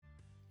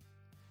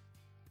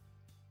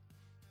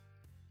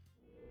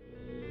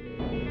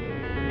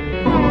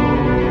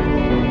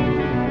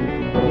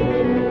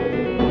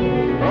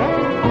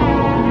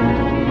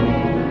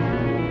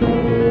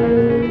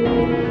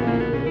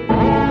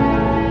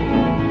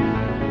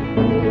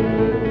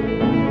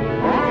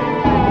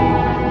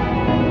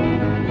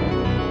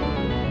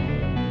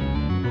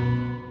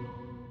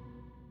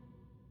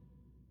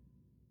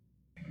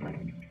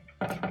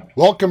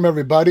Welcome,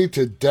 everybody,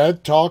 to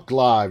Dead Talk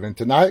Live. And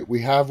tonight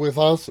we have with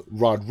us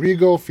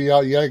Rodrigo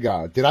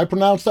Fiallega. Did I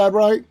pronounce that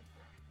right?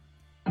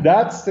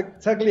 That's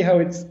exactly how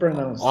it's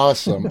pronounced.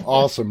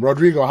 Awesome.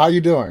 Rodrigo, how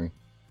you doing?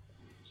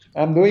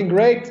 I'm doing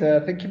great.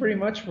 Thank you very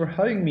much for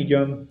having me,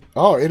 John.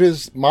 Oh, it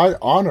is my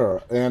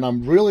honor, and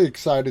I'm really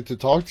excited to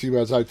talk to you.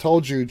 As I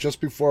told you just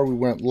before we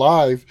went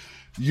live,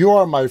 you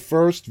are my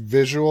first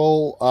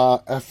visual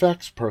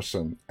FX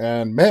person.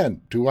 And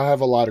man, do I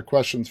have a lot of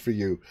questions for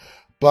you.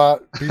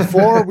 But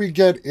before we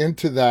get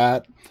into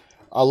that,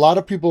 a lot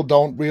of people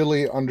don't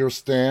really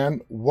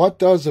understand, what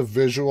does a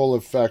visual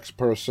effects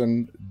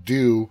person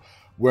do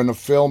when a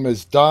film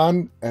is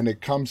done and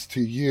it comes to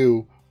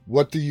you?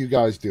 What do you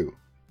guys do?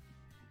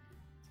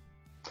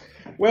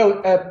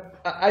 Well,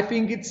 I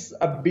think it's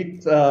a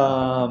bit,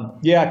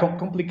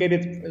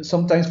 complicated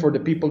sometimes for the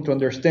people to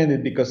understand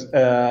it because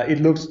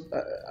it looks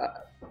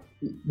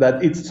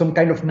that it's some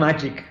kind of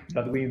magic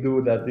that we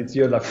do, that it's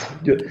just like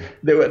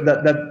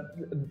that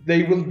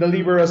they will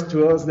deliver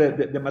to us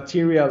the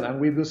material, and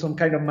we do some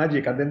kind of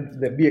magic, and then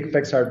the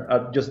VFX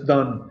are just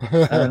done.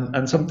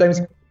 and sometimes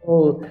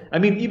people, I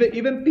mean,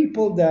 even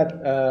people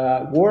that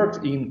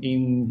work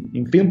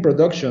in film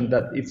production,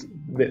 that it's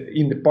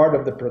in the part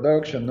of the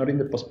production, not in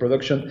the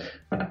post-production,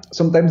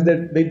 sometimes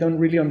they don't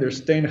really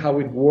understand how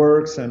it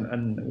works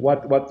and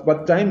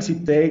what times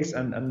it takes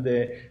and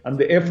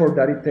the effort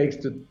that it takes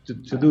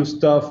to do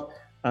stuff.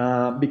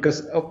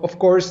 Because of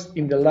course,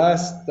 in the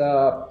last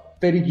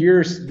 30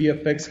 years,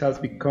 VFX has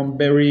become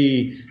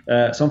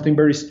something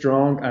very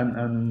strong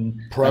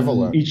and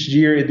prevalent. And each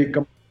year it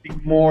becomes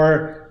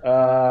more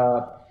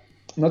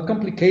not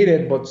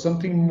complicated, but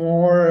something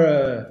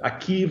more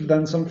achieved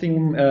than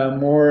something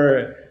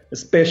more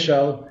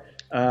special.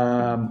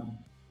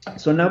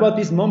 So now at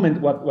this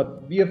moment,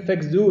 what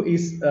VFX do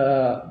is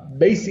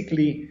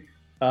basically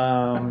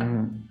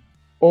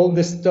all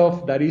the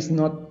stuff that is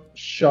not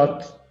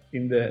shot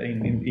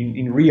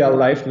in real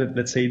life,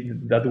 let's say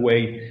that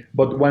way,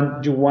 but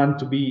when you want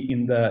to be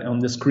on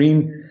the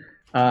screen,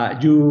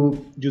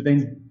 you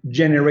then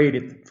generate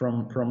it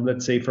from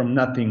let's say from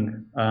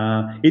nothing.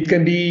 It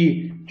can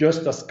be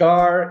just a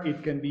scar,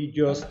 it can be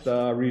just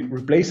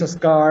replace a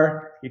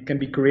scar, it can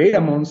be create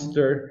a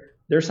monster.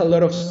 There's a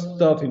lot of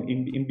stuff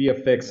in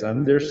VFX,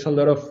 and there's a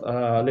lot of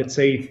let's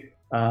say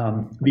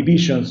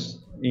divisions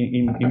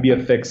in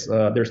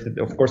VFX. There's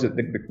of course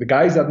the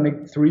guys that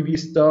make 3D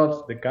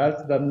stuff, the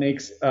guys that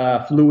makes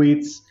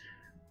fluids.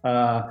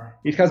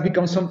 It has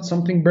become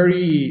something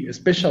very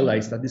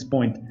specialized at this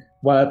point.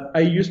 What I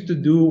used to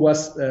do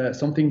was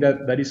something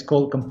that is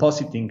called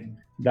compositing.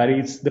 That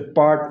is the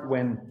part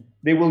when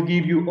they will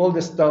give you all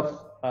the stuff,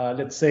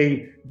 let's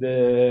say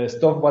the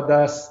stuff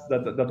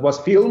that was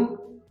filmed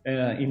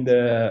in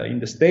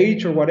the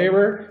stage or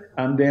whatever,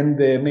 and then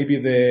maybe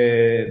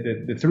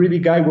the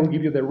 3D guy will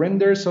give you the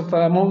renders of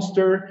a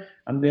monster,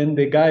 and then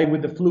the guy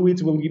with the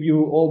fluids will give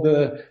you all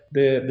the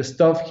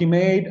stuff he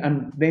made,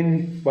 and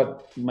then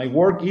what my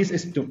work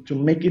is to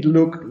make it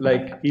look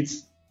like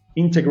it's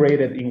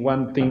integrated in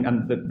one thing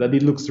and that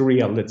it looks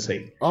real, let's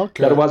say.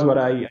 Okay. That was what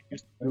I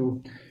used to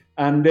do.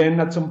 And then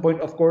at some point,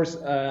 of course,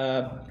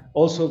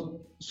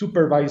 also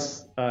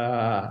supervise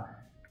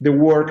the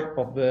work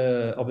of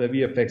the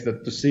VFX,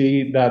 to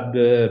see that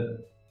the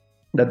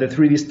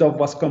 3D stuff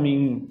was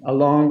coming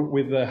along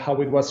with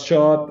how it was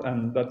shot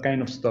and that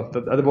kind of stuff.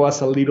 That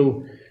was a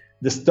little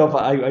the stuff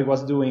I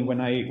was doing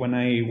when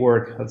I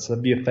work as a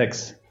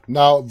VFX.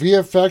 Now,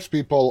 VFX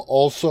people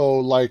also,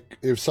 like,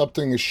 if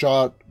something is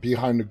shot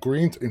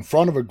in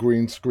front of a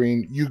green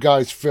screen, you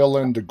guys fill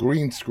in the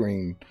green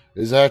screen.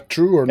 Is that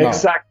true or not?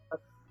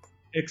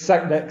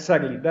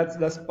 Exactly.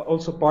 That's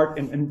also part,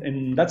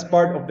 and that's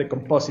part of the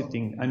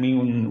compositing. I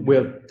mean,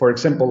 well, for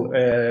example,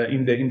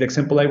 in the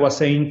example I was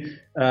saying,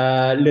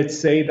 let's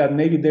say that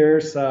maybe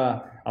there's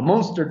a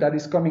monster that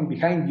is coming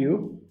behind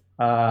you.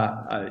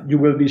 You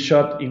will be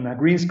shot in a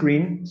green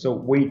screen, so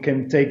we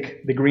can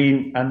take the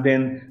green and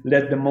then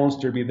let the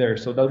monster be there.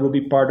 So that will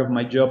be part of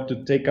my job,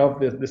 to take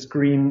off the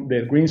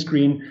green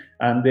screen,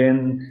 and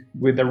then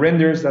with the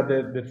renders that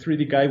the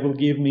 3D guy will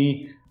give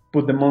me,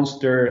 put the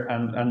monster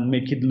and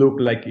make it look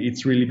like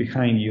it's really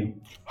behind you.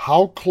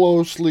 How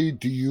closely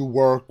do you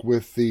work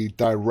with the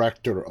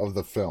director of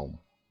the film?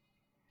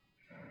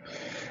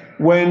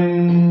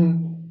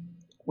 When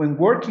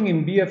working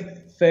in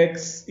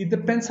VFX, it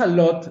depends a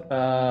lot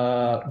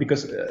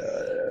because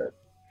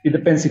it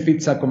depends if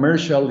it's a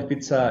commercial, if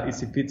it's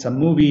a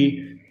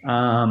movie.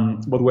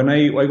 But when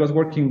I was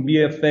working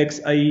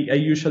VFX, I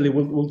usually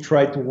will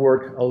try to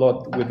work a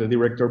lot with the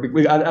director.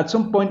 Because at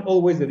some point,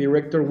 always the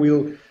director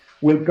will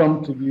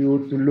come to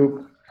you to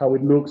look how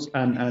it looks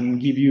and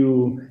give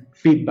you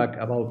feedback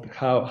about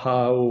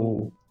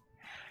how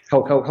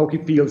he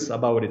feels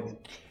about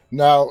it.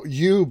 Now,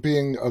 you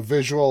being a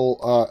visual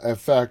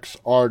effects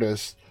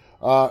artist,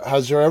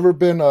 has there ever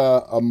been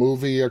a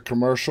movie, a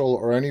commercial,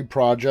 or any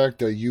project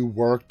that you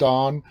worked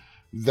on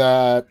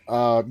that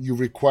you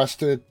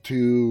requested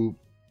to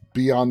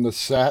be on the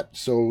set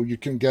so you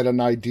can get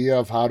an idea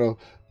of how to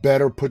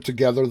better put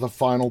together the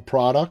final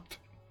product?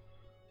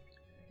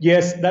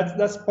 Yes,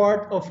 that's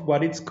part of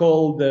what it's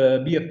called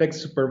the VFX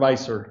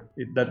supervisor.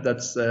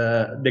 That's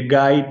the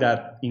guy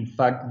that in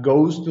fact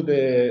goes to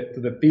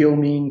the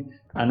filming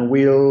and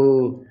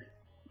will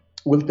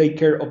take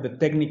care of the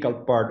technical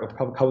part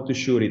of how to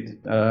shoot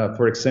it.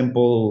 For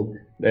example,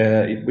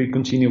 if we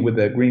continue with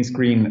the green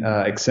screen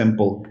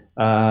example,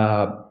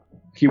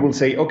 he will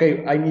say,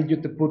 okay, I need you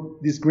to put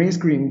this green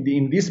screen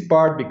in this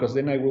part because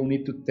then I will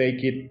need to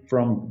take it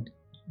from,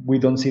 we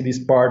don't see this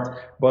part,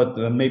 but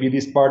maybe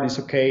this part is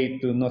okay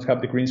to not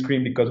have the green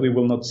screen because we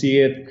will not see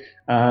it.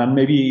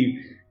 Maybe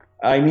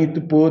I need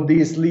to put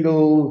these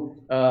little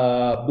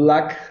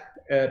black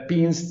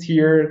pins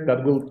here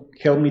that will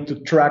help me to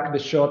track the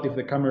shot if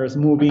the camera is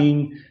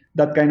moving.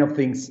 That kind of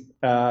things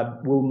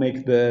will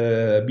make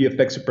the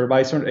VFX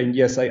supervisor. And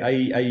yes,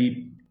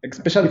 I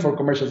especially for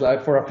commercials.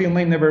 For a film,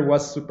 I never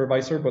was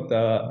supervisor, but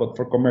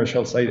for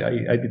commercials, I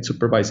did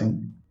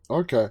supervising.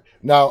 Okay.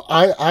 Now,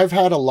 I've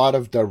had a lot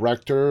of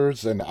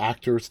directors and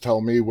actors tell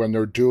me when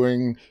they're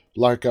doing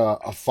like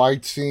a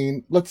fight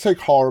scene, let's take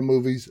horror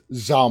movies,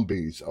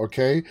 zombies,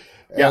 okay?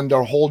 Yeah. And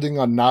they're holding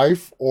a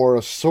knife or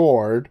a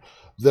sword.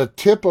 The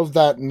tip of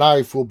that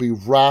knife will be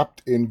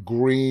wrapped in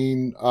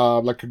green,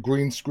 like a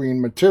green screen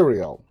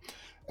material.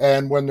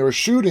 And when they're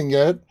shooting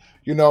it,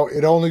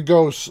 it only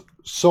goes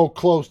so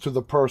close to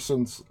the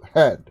person's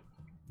head.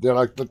 They're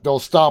like, they'll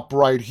stop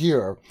right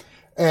here.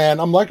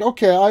 And I'm like,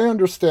 okay, I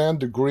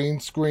understand the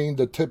green screen,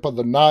 the tip of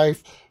the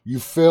knife, you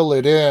fill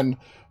it in.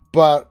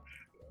 But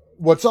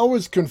what's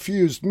always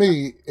confused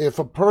me, if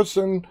a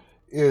person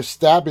is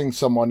stabbing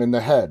someone in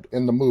the head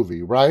in the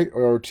movie, right,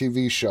 or a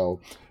TV show,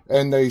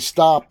 and they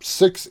stop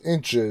 6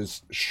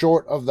 inches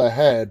short of the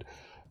head,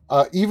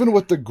 even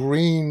with the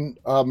green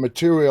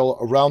material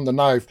around the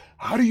knife,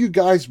 how do you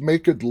guys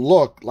make it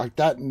look like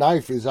that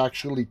knife is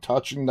actually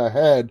touching the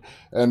head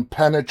and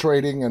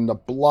penetrating and the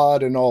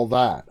blood and all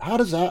that? How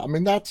does that, I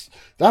mean, that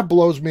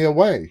blows me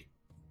away.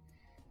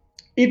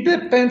 It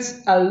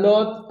depends a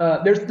lot.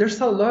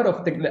 There's a lot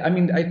of things. I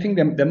mean, I think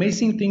the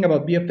amazing thing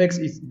about VFX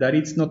is that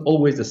it's not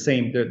always the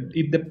same.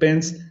 It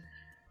depends.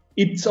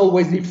 It's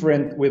always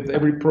different with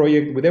every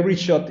project, with every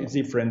shot. It's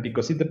different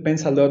because it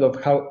depends a lot of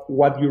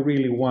what you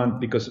really want.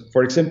 Because,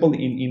 for example,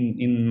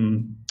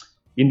 in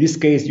this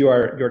case,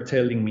 you're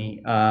telling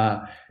me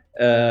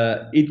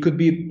it could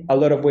be a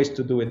lot of ways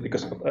to do it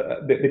because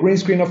the green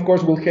screen, of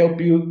course, will help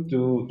you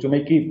to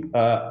make it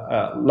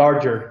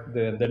larger,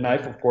 the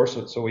knife, of course,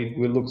 so it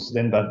will look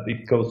then that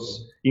it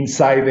goes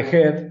inside the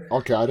head.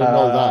 Okay, I didn't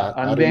know that.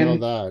 And I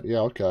didn't know that. Yeah,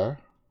 okay.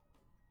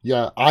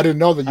 Yeah, I didn't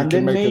know that you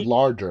can make it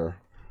larger.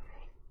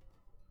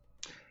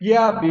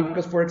 Yeah,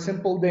 because for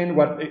example, then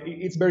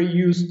it's very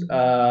used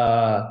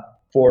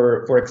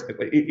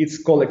it's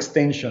called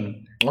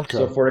extension. Okay.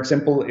 So for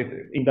example, if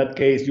in that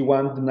case you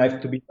want the knife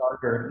to be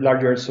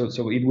larger,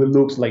 so it will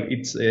look like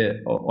it's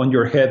on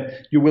your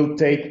head, you will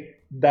take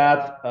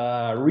that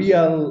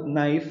real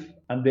knife,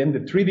 and then the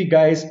 3D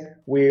guys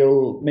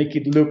will make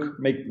it look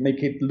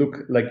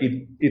like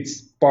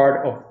it's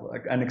part of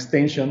like an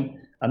extension,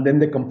 and then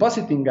the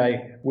compositing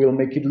guy will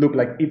make it look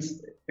like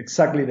it's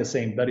exactly the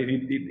same, that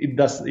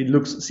it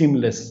looks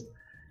seamless.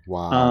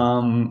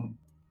 Wow.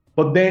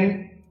 But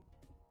then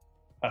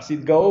as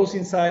it goes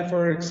inside,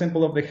 for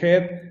example, of the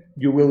head,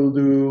 you will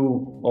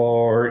do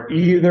or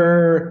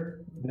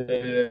either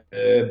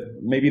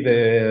maybe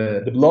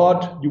the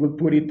blood, you will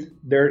put it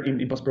there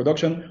in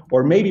post-production,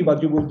 or maybe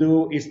what you will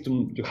do is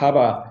to have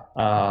a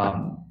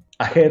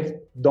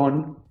head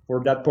done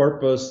for that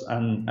purpose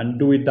and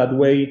do it that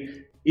way.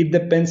 It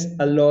depends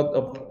a lot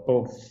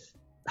of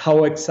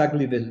how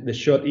exactly the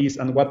shot is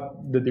and what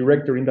the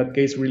director in that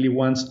case really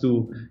wants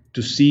to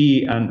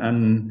see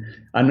and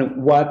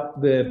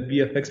what the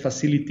VFX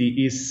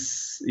facility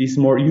is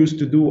more used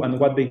to do and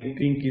what they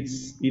think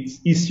it's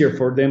easier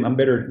for them and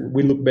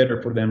will look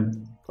better for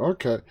them.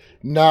 Okay.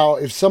 Now,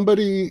 if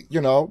somebody,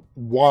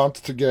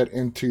 wants to get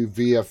into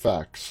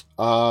VFX,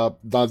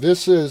 now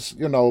this is,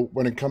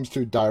 when it comes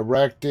to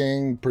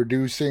directing,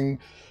 producing,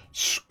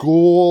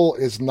 school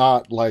is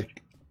not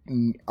like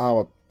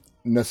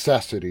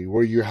necessity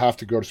where you have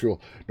to go to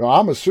school. Now,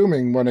 I'm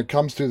assuming when it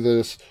comes to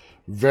this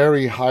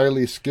very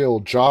highly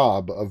skilled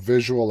job of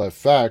visual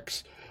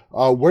effects,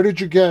 where did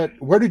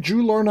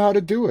you learn how to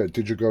do it?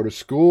 Did you go to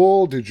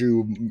school? Did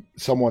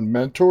someone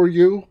mentor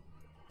you?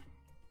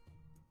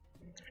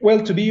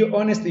 Well, to be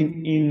honest,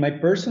 in my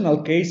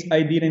personal case,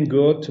 I didn't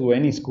go to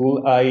any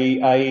school.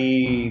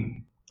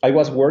 I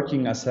was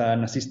working as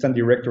an assistant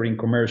director in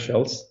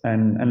commercials,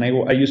 and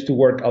I used to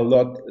work a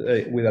lot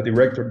with a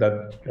director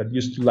that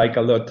used to like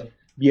a lot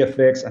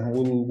VFX and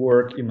will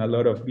work in a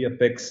lot of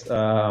VFX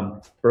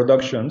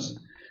productions.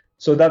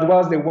 So that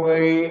was the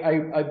way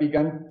I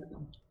began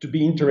to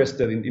be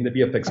interested in the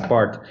VFX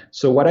part.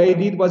 So what I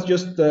did was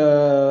just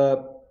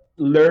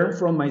learn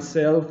from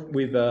myself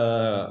with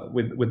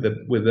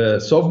the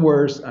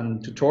softwares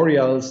and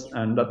tutorials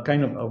and that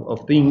kind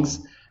of things.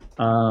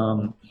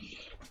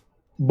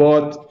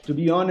 But to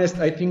be honest,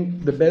 I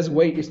think the best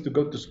way is to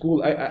go to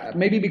school.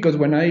 Maybe because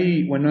when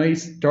I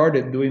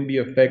started doing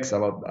VFX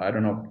about, I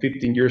don't know,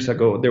 15 years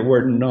ago, there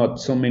were not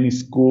so many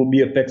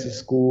VFX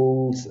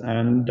schools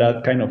and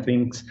that kind of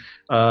things.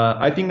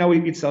 I think now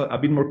it's a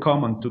bit more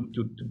common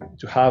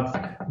to have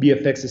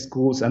VFX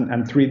schools and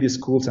 3D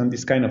schools and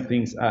these kind of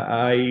things.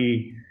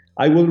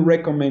 I will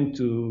recommend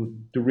to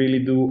really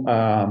do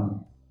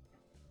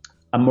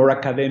a more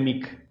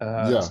academic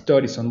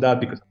studies on that,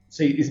 because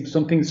say it's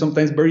something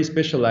sometimes very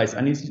specialized,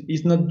 and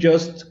it's not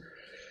just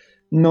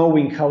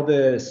knowing how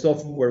the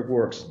software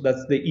works.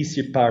 That's the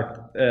easy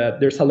part.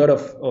 There's a lot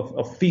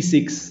of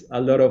physics, a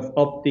lot of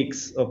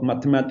optics, of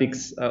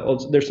mathematics.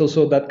 Also, there's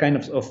also that kind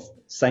of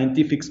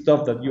scientific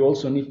stuff that you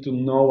also need to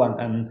know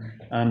and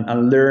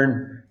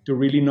learn to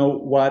really know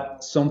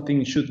what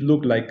something should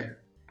look like.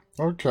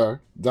 Okay,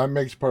 that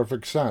makes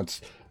perfect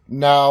sense.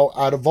 Now,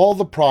 out of all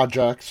the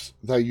projects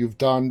that you've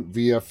done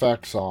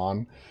VFX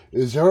on,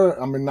 is there,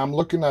 I mean, I'm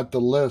looking at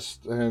the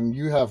list, and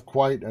you have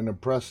quite an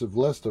impressive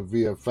list of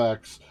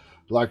VFX.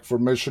 Like for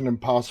Mission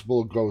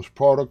Impossible Ghost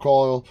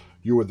Protocol,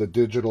 you were the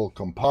digital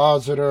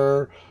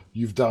compositor,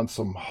 you've done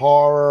some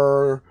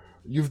horror,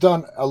 you've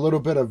done a little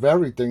bit of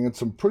everything in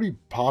some pretty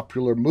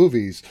popular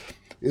movies.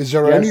 Is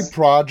there any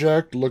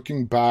project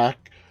looking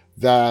back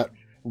that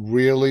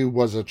really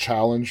was a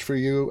challenge for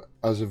you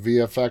as a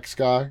VFX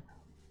guy?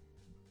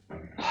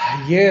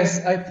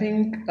 Yes, I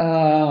think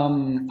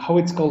how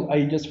it's called.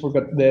 I just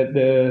forgot I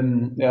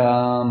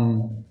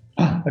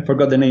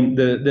forgot the name.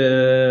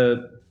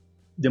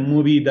 The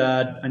movie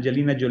that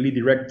Angelina Jolie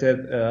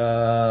directed.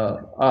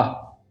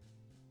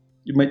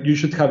 You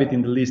should have it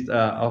in the list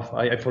of.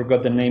 I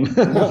forgot the name.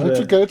 No, it's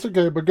okay. It's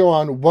okay. But go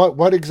on.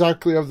 What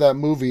exactly of that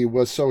movie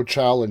was so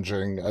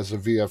challenging as a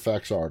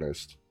VFX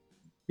artist?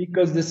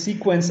 Because the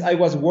sequence I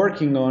was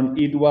working on,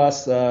 it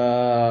was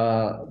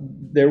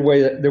there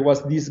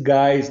was these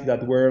guys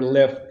that were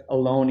left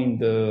alone in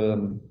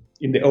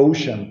the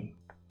ocean,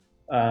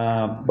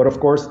 but of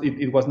course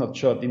it was not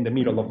shot in the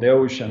middle of the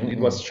ocean. It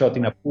was shot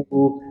in a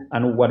pool,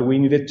 and what we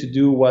needed to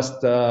do was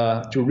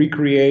to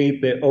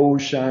recreate the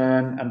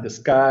ocean and the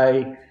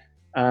sky,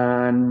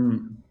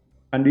 and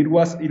it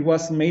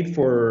was made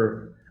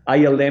for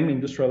ILM,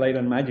 Industrial Light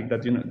and Magic,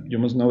 that you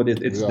must know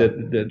that it's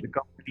the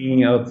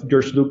company of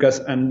George Lucas,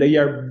 and they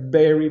are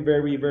very,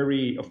 very,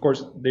 very, of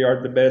course they are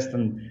the best,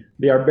 and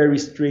they are very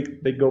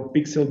strict. They go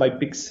pixel by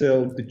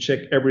pixel to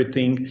check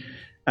everything,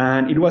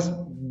 and it was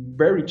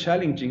very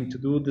challenging to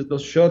do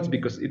those shots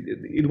because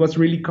it was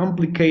really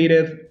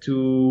complicated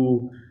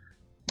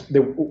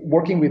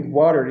working with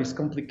water is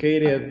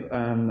complicated,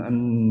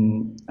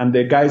 and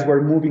the guys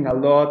were moving a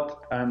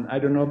lot, and I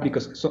don't know,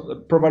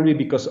 probably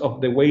because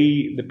of the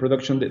way the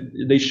production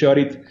they shot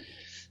it,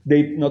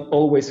 they not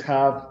always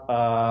have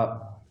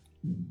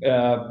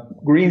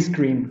green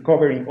screen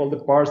covering all the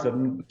parts that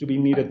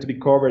needed to be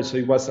covered. So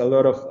it was a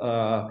lot of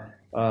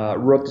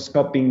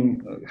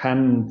rotoscoping,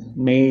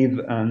 handmade,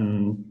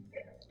 and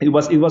it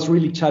was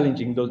really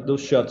challenging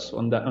those shots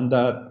on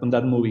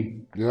that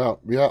movie. Yeah.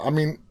 I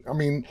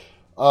mean.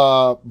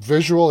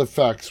 Visual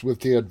effects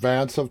with the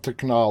advance of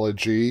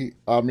technology.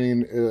 I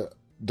mean,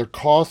 the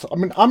cost. I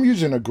mean, I'm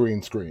using a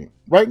green screen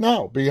right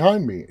now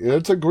behind me.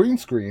 It's a green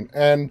screen,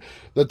 and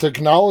the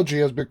technology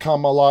has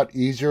become a lot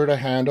easier to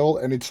handle,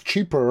 and it's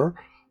cheaper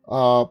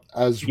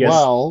as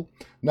well.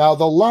 Now,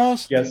 the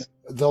last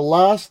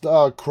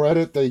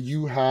credit that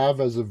you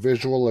have as a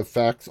visual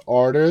effects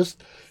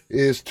artist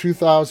is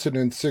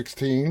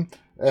 2016,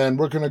 and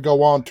we're going to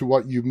go on to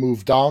what you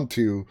moved on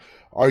to.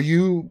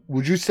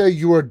 Would you say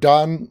you are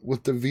done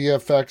with the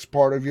VFX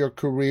part of your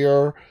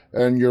career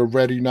and you're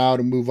ready now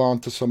to move on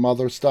to some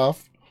other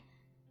stuff?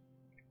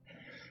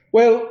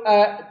 Well,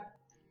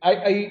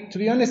 I to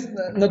be honest,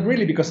 not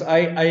really, because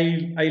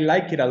I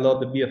like it a lot,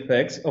 the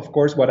VFX. Of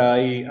course, what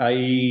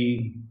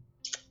I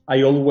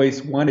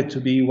always wanted to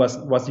be was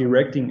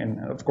directing, and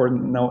of course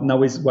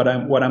now is what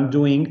I'm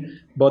doing.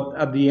 But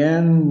at the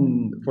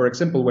end, for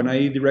example, when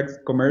I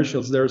direct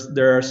commercials,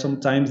 there are some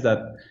times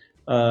that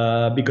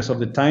because of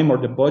the time or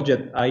the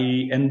budget,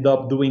 I end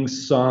up doing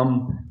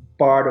some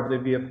part of the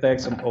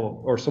VFX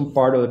or some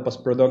part of the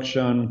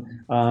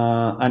post-production.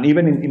 And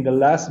even in the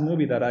last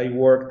movie that I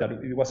worked, that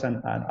it was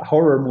a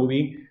horror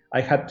movie, I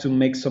had to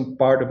make some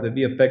part of the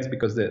VFX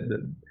because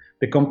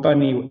the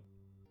company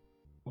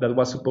that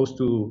was supposed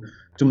to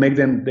make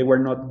them, they were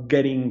not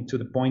getting to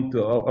the point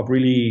of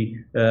really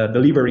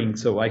delivering.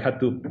 So I had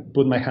to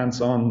put my hands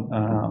on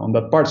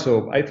that part.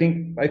 So I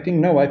think I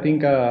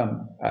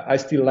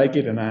still like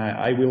it, and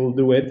I will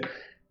do it.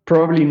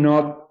 Probably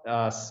not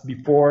as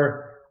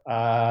before,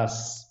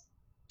 as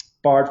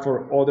part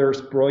for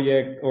others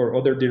project or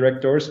other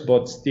directors,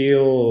 but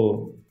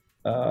still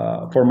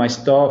for my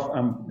stuff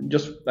and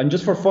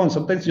just for fun.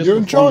 Sometimes just you for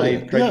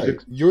enjoy fun.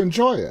 it. You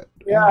enjoy it.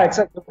 Yeah,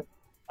 exactly.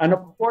 And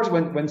of course,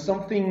 when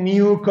something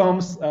new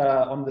comes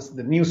on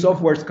the new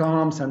software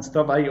comes and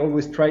stuff, I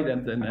always try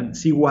and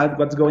see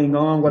what's going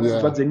on,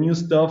 what's the new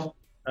stuff,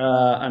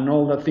 and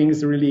all the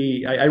things.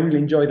 Really, I really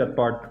enjoy that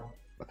part.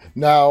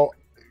 Now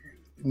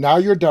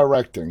you're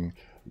directing.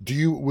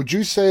 Would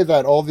you say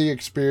that all the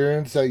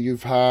experience that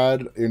you've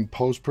had in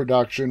post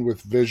production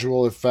with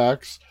visual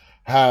effects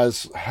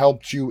has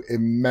helped you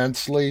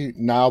immensely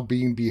now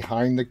being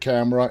behind the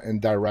camera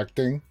and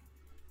directing?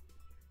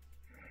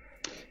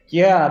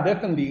 Yeah,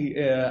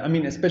 definitely. I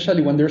mean,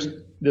 especially when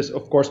there's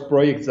of course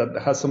projects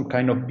that has some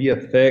kind of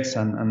VFX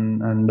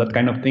and that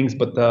kind of things.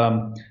 But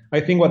I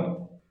think what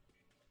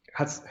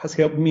has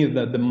helped me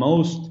the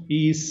most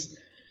is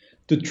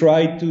to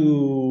try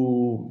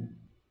to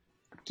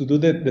do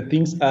the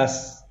things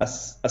as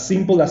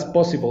simple as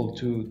possible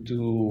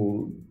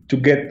to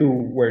get to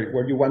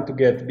where you want to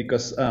get,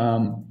 because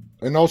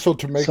And also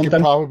to make it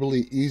sometimes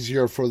probably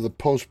easier for the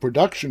post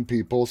production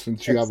people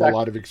since you have a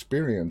lot exactly. of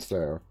experience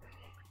there.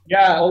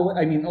 Yeah,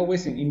 I mean,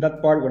 always in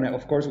that part when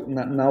of course,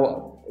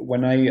 now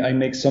when I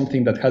make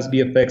something that has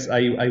VFX,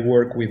 I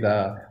work with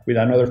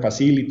another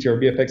facility or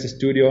VFX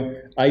studio.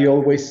 I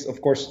always,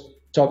 of course,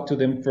 talk to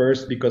them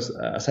first because,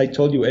 as I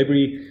told you,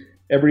 every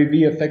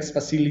VFX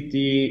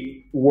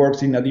facility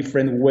works in a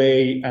different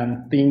way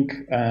and think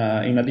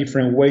in a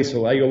different way.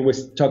 So I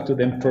always talk to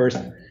them first,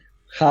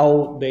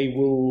 how they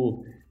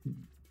will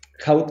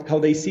how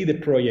they see the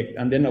project,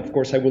 and then of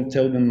course I will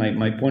tell them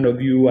my point of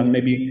view and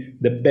maybe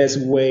the best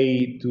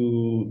way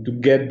to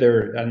get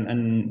there,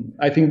 and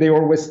I think they're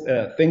always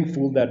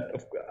thankful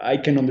that I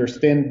can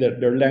understand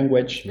their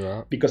language,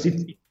 Yeah. because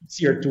it's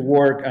easier to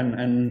work,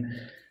 and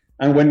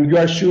when you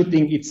are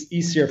shooting it's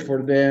easier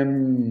for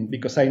them,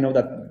 because I know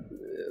that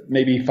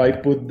maybe if I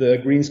put the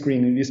green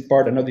screen in this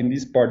part and not in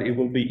this part, it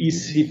will be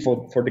easy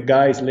for the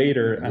guys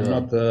later, and Yeah.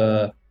 not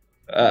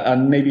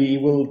and maybe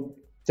it will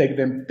take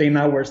them 10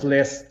 hours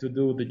less to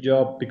do the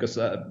job, because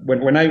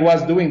when I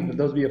was doing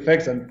those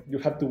VFX and you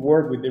have to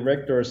work with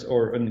directors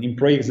or in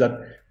projects that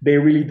they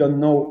really don't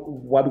know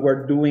what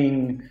we're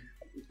doing,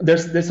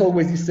 there's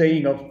always this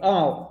saying of,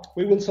 oh,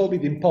 we will solve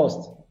it in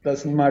post,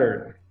 doesn't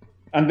matter.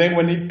 And then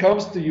when it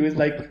comes to you, it's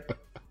like,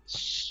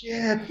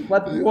 shit,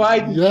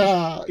 why?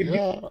 Yeah. If you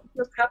Yeah.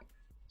 just have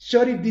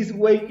shot it this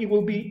way, it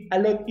will be a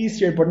lot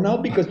easier. But now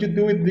because you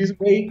do it this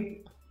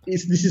way,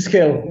 this is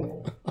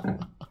hell.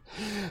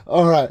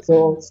 All right.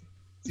 So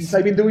since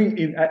I've been doing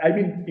it, I've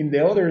been in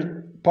the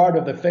other part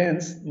of the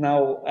fence.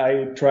 Now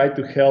I try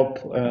to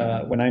help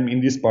when I'm in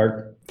this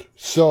part.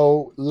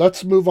 So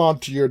let's move on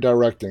to your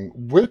directing.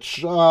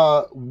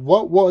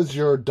 What was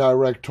your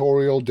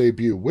directorial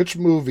debut?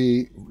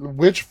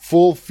 Which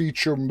full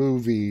feature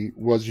movie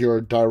was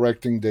your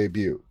directing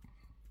debut?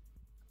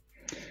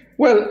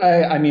 Well,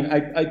 I mean,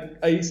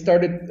 I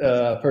started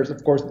first,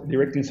 of course,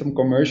 directing some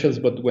commercials,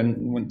 but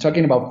when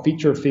talking about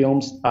feature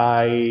films,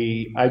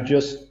 I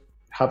just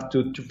have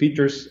two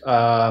features.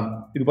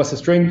 It was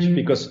strange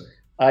because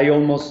I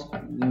almost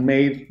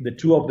made the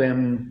two of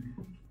them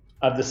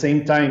at the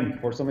same time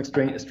for some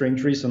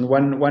strange reason.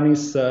 One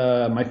is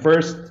my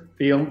first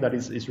film that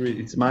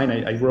it's mine.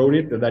 I wrote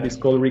it. That is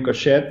called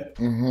Ricochet.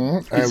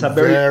 It's And a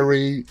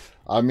very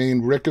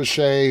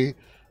Ricochet.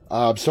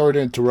 Sorry to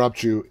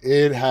interrupt you.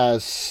 It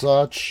has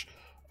such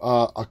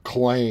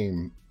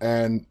acclaim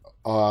and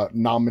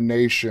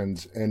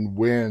nominations and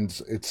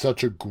wins. It's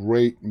such a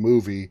great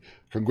movie.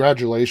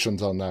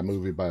 Congratulations on that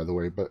movie, by the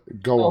way. But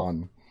go oh,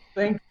 on.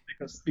 thank you,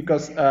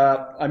 because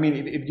I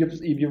mean,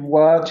 if you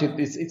watch it,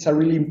 it's a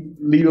really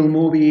little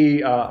movie,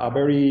 a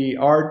very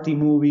arty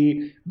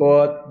movie,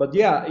 but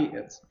yeah,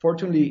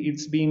 fortunately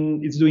it's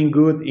doing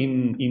good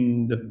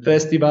in the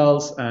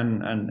festivals,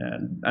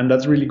 and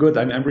that's really good.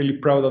 I'm really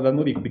proud of that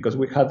movie because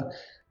we had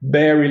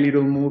very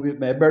little money,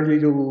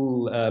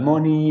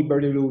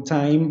 very little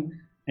time,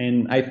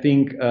 and I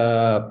think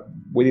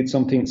we did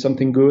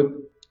something good.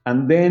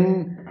 And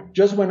then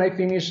just when I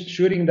finished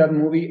shooting that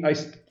movie, I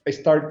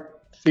start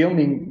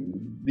filming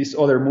this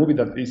other movie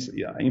that is,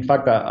 yeah, in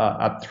fact,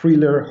 a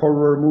thriller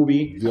horror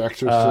movie. The That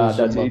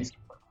Exorcism of it's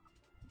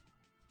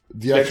The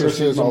The Exorcism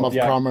Exorcism of, of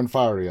yeah, Carmen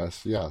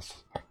Farias. Yes.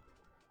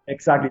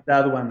 exactly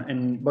that one.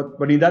 And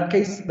but in that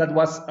case, that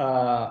was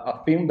a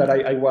film that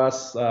I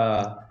was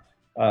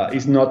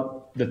is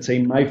not, let's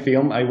say, my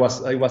film. I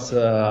was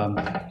um,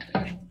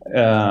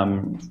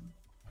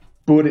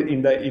 put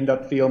in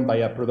that film by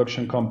a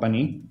production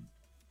company.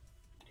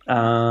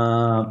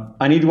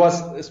 And it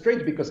was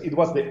strange because it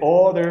was the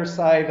other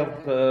side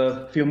of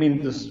the film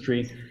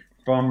industry,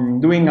 from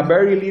doing a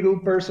very little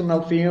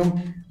personal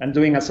film and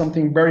doing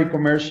something very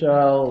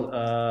commercial,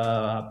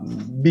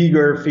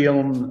 bigger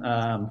film.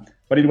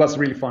 But it was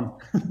really fun.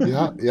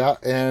 Yeah, yeah.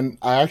 And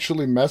I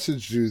actually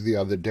messaged you the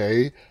other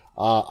day.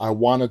 I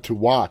wanted to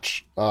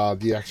watch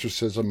The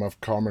Exorcism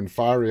of Carmen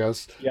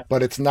Farias, Yeah.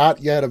 but it's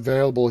not yet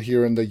available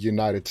here in the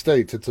United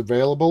States. It's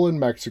available in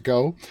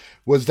Mexico.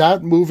 Was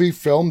that movie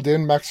filmed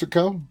in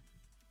Mexico?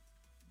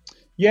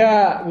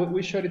 Yeah,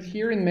 we shot it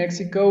here in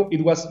Mexico.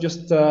 It was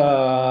just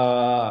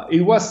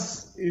it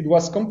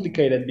was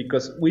complicated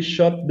because we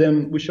shot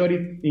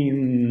it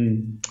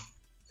in,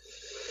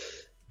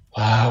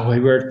 wow, we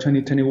were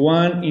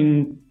 2021,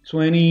 in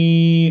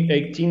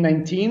 2018,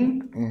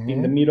 19,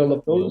 in the Mm-hmm. middle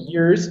of those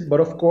years. But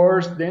of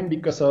course, then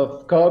because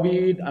of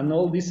COVID and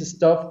all this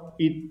stuff,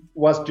 it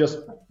was just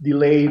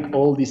delayed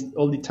all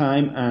the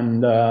time,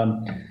 and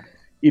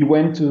it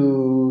went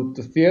to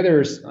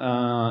theaters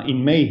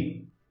in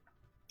May.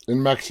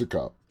 In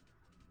Mexico.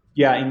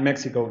 Yeah, in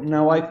Mexico.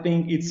 Now I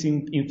think it's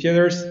in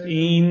theaters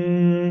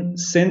in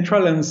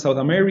Central and South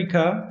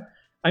America.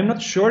 I'm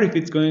not sure if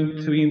it's going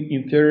to be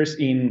in theaters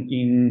in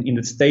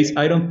the States.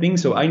 I don't think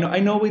so. I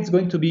know it's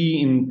going to be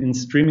in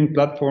streaming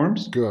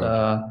platforms. Good.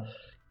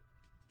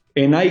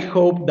 And I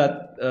hope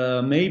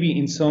that maybe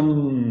in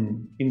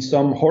some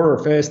horror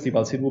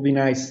festivals it will be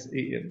nice.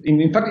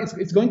 In fact,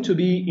 it's going to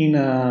be in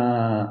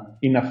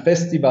a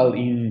festival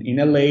in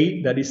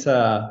LA that is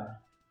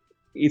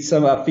it's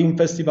a film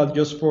festival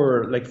just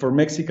for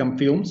Mexican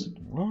films.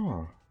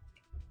 Oh.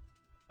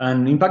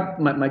 And in fact,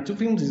 my two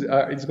films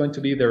it's going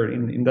to be there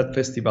in that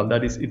festival.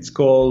 It's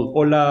called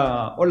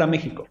Hola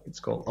Mexico. It's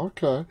called.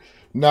 Okay.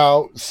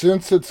 Now,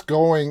 since it's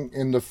going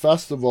in the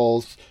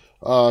festivals,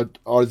 are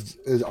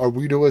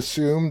we to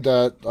assume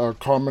that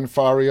Carmen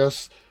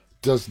Farias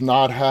does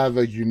not have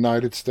a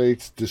United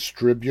States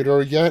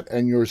distributor yet,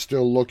 and you're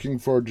still looking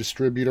for a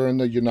distributor in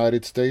the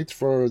United States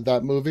for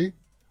that movie?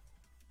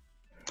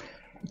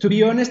 To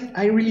be honest,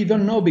 I really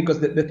don't know, because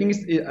the thing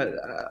is,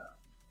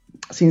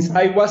 since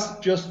I was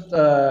just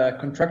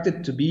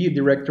contracted to be a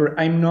director,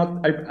 I'm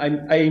not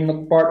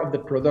part of the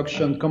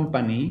production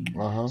company.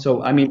 Uh-huh.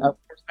 So I mean,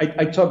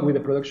 I talk with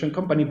the production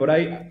company, but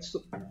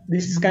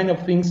this is kind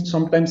of things.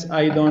 Sometimes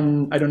I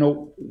don't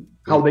know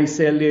how they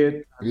sell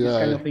it. These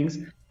kind of things.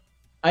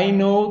 I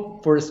know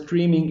for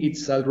streaming,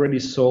 it's already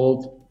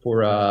sold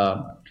for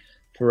a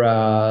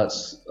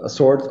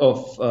sort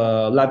of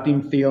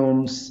Latin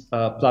films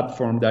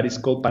platform that is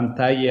called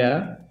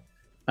Pantalla.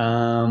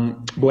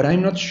 But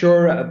I'm not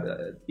sure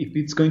if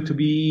it's going to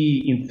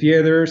be in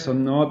theaters or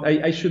not.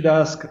 I should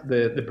ask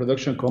the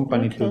production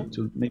company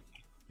to make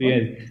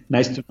it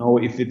nice to know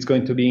if it's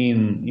going to be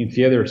in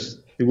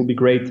theaters. It would be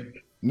great.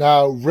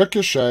 Now,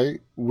 Ricochet,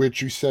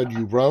 which you said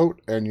you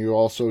wrote and you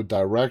also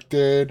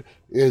directed,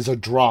 is a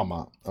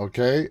drama,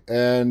 okay?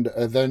 And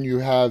then you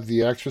have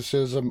The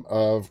Exorcism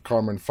of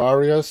Carmen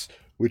Farias,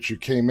 which you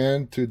came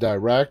in to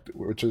direct,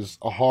 which is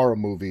a horror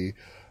movie.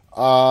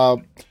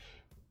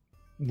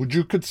 Would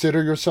you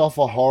consider yourself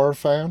a horror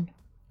fan?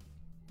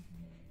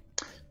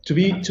 To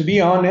be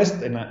honest,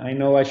 and I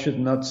know I should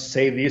not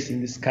say this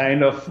in this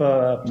kind of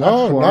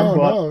platform,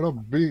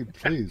 no,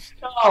 please.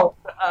 No,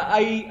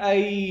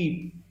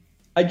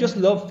 I just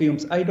love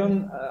films. I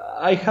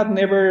have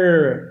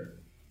never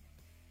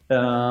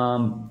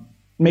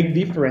make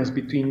difference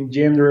between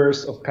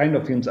genders of kind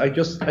of films. I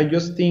just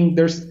think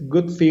there's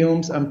good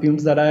films and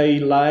films that I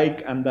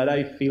like and that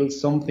I feel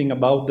something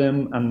about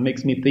them and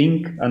makes me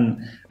think, and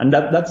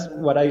that's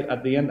what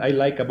at the end I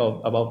like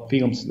about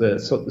films. The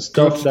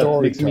stuff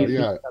that makes me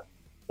think,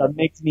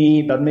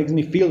 that makes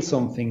me feel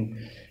something.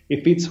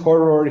 If it's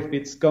horror, if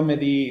it's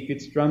comedy, if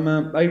it's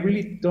drama, I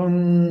really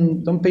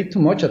don't pay too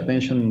much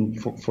attention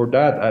for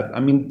that. I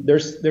mean,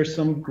 there's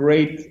some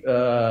great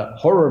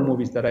horror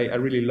movies that I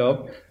really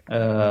love.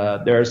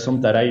 There are some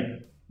that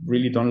I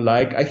really don't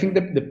like. I think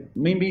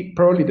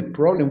probably the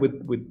problem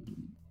with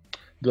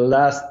the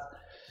last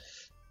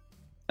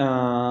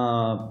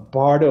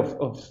part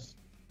of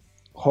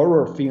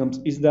horror films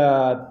is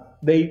that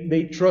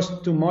they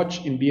trust too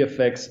much in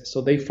VFX, so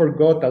they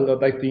forgot a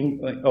lot, I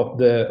think,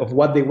 of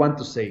what they want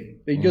to say.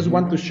 They just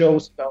want to show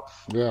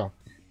stuff. Yeah.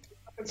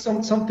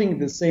 Something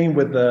the same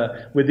with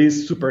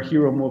these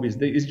superhero movies.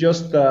 It's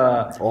just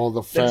all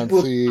the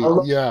fancy,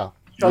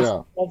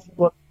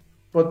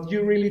 but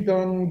you really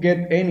don't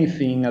get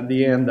anything at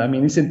the end. I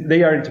mean,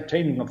 they are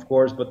entertaining, of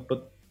course, but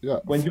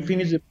when you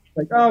finish it,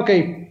 like,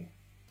 okay.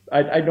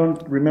 I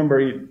don't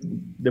remember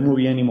the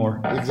movie anymore.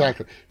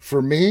 Exactly.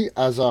 For me,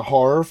 as a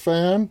horror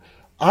fan,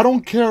 I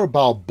don't care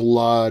about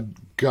blood,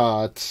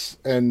 guts,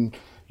 and,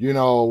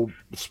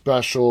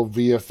 special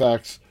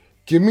VFX.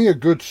 Give me a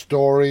good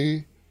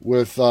story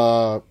with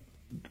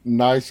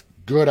nice,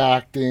 good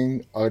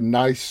acting, a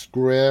nice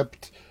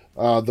script,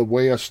 the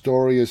way a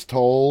story is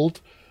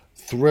told.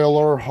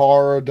 Thriller,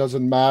 horror,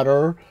 doesn't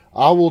matter.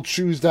 I will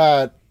choose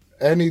that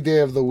any day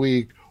of the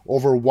week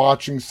over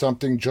watching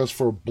something just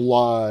for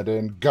blood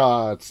and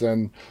guts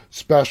and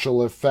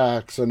special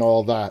effects and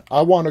all that.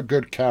 I want a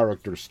good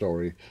character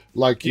story,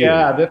 like you.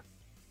 Yeah,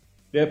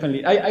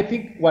 definitely. I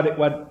think what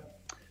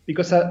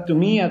because to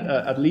me,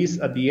 at least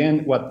at the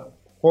end, what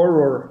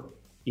horror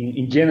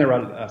in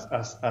general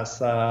as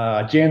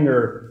a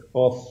genre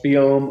of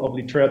film, of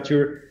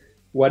literature,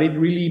 what it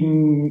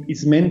really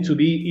is meant to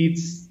be,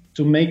 it's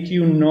to make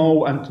you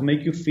know and to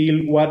make you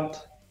feel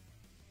what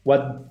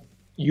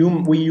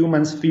we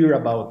humans fear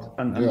about,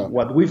 and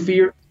what we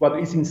fear, what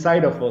is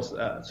inside of us.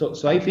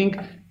 So I think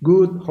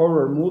good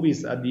horror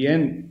movies at the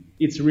end,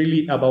 it's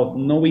really about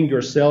knowing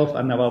yourself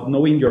and about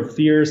knowing your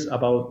fears,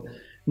 about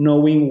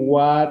knowing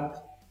what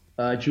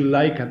you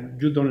like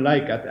and you don't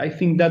like. I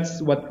think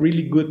that's what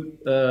really good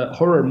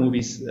horror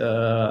movies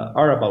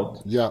are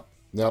about. Yeah,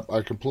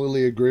 I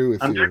completely agree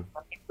with you. There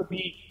could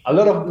be a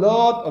lot of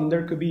blood, and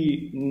there could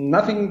be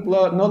nothing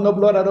blood, no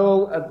blood at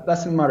all. It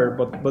doesn't matter.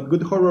 But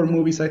good horror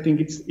movies, I think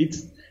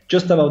it's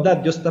just about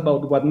that, just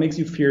about what makes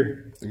you fear.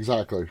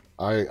 Exactly.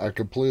 I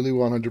completely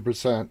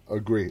 100%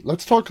 agree.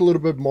 Let's talk a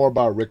little bit more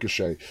about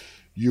Ricochet.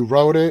 You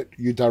wrote it,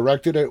 you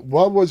directed it.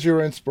 What was your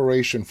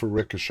inspiration for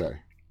Ricochet?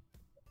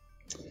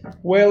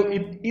 Well,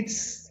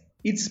 it's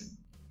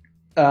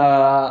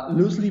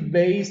loosely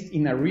based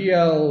in a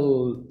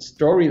real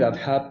story that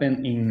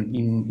happened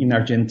in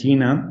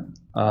Argentina.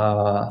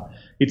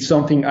 It's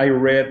something I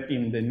read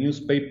in the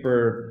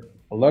newspaper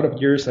a lot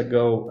of years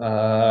ago,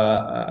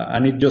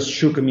 and it just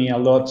shook me a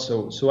lot.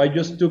 So I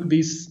just took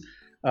this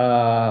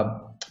uh,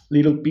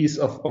 little piece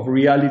of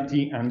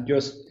reality and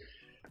just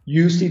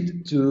use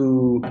it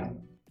to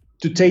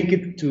take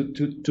it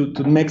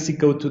to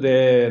Mexico, to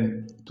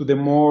the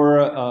more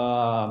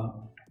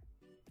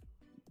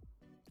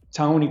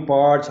towny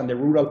parts and the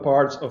rural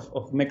parts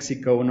of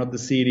Mexico, not the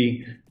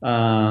city,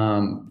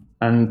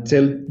 and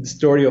tell the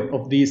story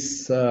of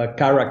these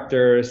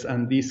characters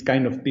and these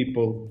kind of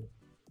people.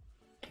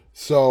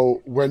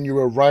 So, when you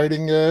were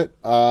writing it,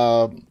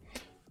 walk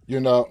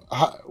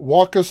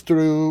us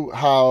through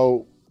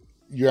how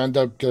you end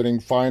up getting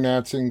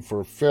financing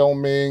for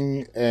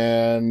filming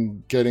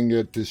and getting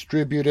it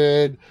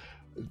distributed.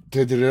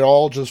 Did it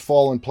all just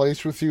fall in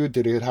place with you?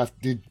 Did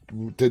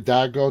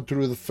that go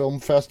through the film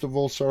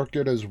festival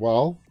circuit as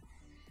well?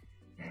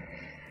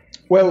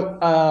 Well,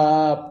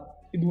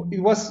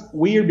 it was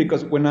weird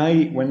because when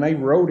I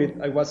wrote it,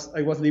 I was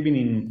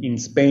living in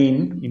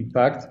Spain, in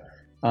fact.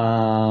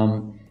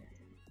 Um,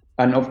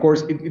 and of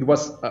course it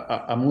was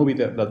a movie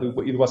that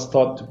it was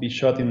thought to be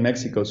shot in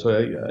Mexico, so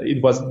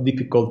it was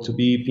difficult to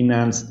be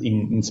financed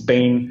in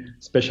Spain,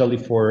 especially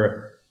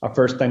for a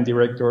first-time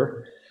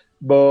director.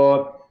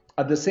 But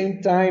at the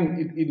same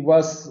time, it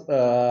was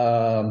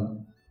the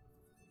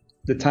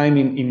time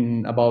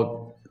in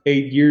about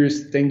 8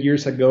 years, 10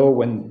 years ago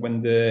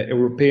when the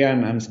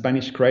European and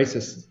Spanish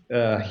crisis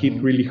hit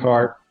Hmm. really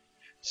hard.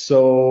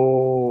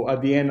 So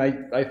at the end,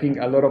 I think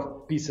a lot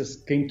of pieces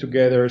came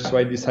together. So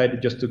I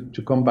decided just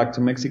to come back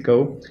to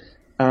Mexico,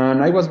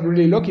 and I was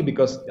really lucky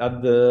because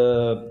at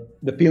the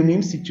Film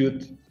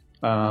Institute,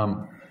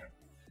 um,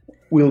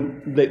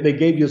 they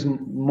gave us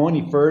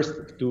money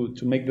first to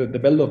make the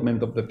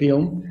development of the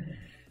film,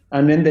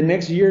 and then the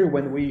next year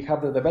when we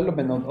have the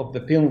development of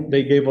the film,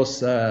 they gave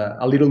us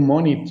a little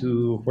money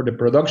to for the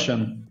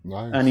production.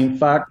 And Nice. in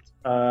fact,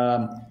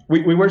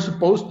 we were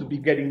supposed to be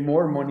getting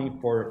more money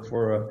for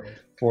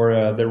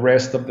the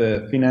rest of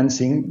the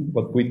financing,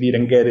 but we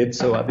didn't get it.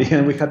 So at the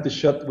end, we had to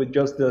shut with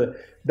just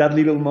that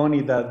little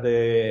money that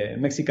the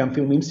Mexican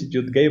Film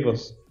Institute gave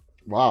us.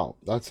 Wow,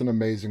 that's an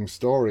amazing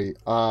story.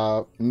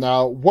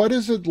 Now, what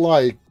is it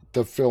like,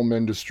 the film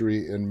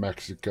industry in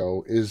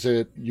Mexico? Is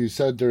it, you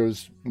said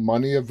there's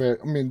money I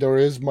mean, there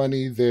is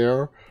money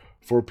there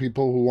for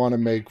people who want to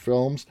make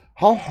films.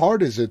 How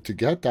hard is it to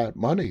get that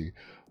money?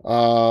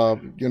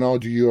 Do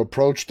you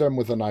approach them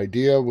with an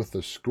idea, with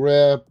a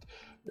script?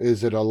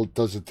 Does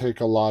it take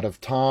a lot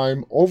of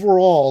time?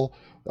 Overall,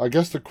 I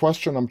guess the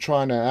question I'm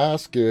trying to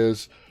ask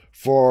is,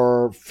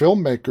 for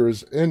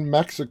filmmakers in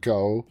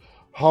Mexico,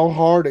 how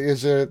hard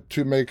is it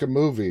to make a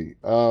movie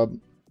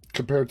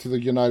compared to the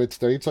United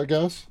States, I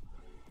guess?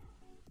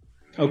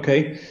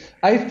 Okay,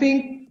 I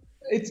think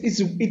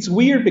it's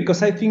weird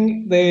because I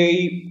think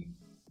they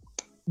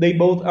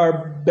both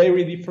are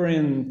very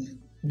different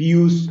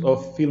views of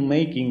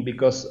filmmaking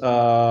because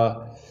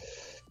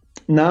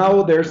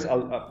now there's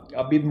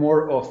a bit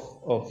more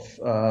of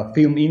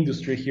film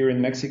industry here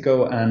in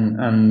Mexico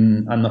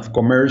and of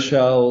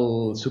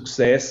commercial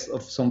success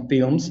of some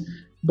films,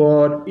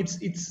 but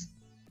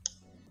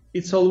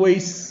it's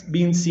always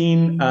been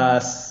seen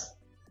as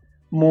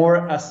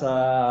more as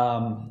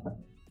a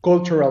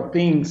cultural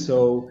thing.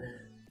 So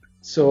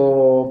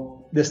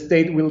the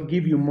state will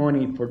give you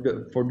money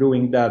for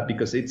doing that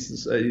because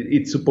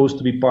it's supposed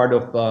to be part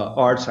of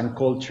arts and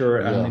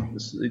culture, Yeah. and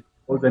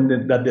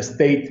then that the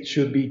state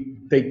should be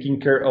taking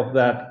care of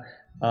that.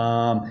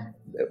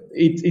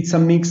 It's a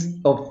mix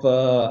of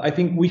I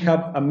think we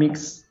have a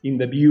mix in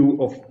the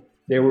view of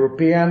the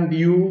European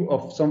view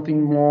of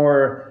something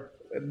more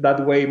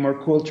that way, more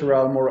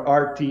cultural, more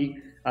arty,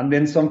 and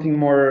then something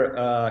more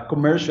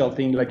commercial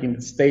thing like in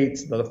the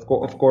States that of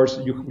course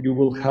you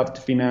will have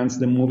to finance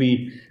the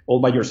movie all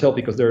by yourself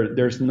because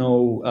there's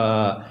no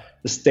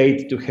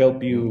state to help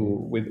Hmm. you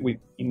with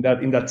in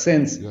that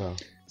sense. Yeah.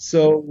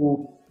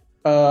 So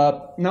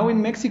now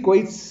in Mexico,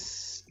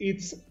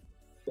 it's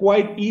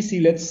quite easy,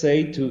 let's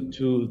say,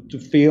 to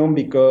film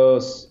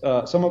because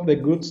some of the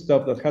good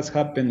stuff that has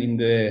happened in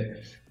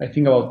I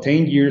think about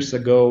 10 years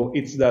ago,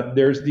 it's that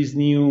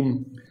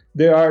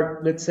there are,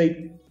 let's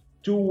say,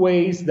 two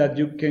ways that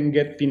you can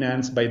get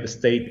financed by the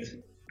state.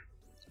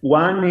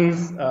 One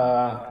is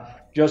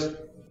just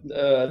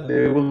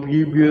they will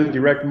give you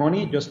direct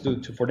money just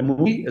for the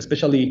movie,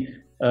 especially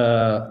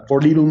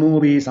for little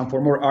movies and for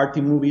more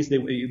arty movies. They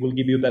will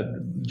give you that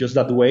just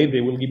that way.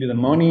 They will give you the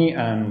money,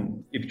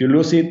 and if you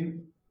lose it,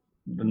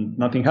 then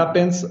nothing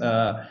happens.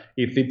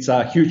 If it's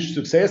a huge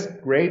success,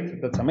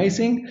 great, that's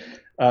amazing.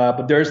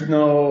 But there's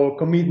no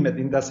commitment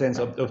in that sense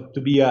of to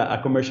be a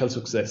commercial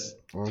success.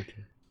 Okay.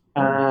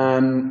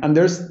 And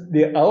there's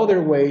the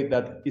other way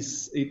that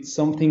is it's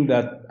something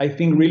that I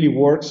think really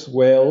works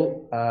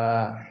well.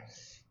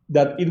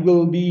 That it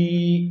will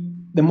be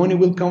the money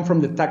will come from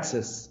the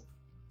taxes.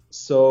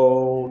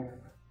 So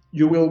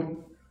you will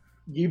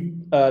give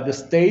the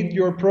state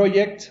your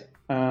project,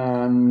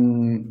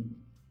 and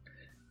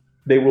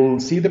they will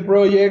see the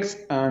projects,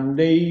 and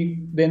they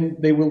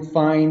will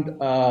find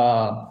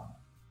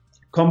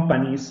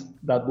companies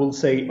that will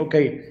say,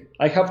 okay,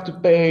 I have to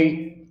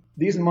pay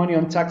this money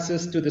on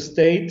taxes to the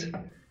state,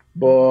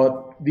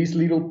 but this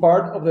little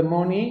part of the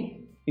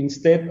money,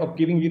 instead of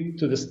giving it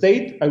to the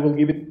state, I will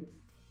give it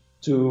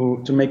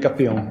to make a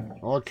film.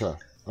 Okay.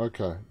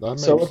 Okay. That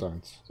makes So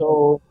sense.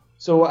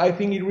 so I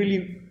think it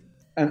really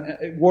and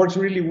it works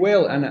really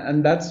well,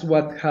 and that's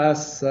what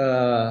has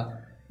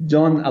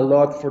done a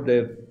lot for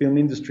the film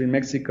industry in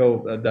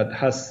Mexico. That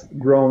has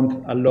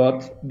grown a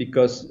lot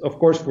because, of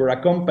course, for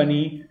a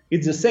company,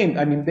 it's the same.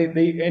 I mean,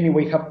 they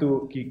anyway have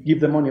to give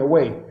the money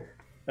away.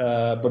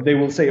 But they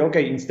will say,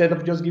 okay, instead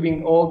of just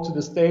giving all to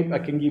the state, I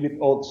can give it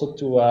also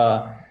to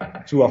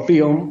a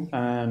film,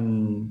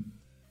 and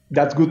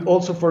that's good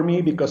also for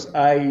me because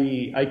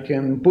I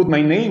can put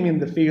my name in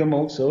the film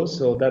also,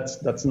 so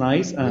that's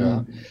nice, Yeah.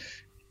 and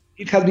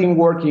it has been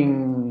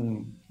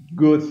working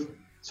good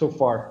so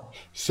far.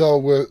 So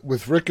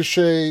with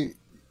Ricochet,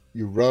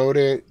 you wrote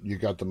it, you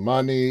got the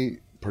money,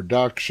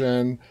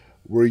 production.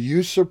 Were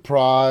you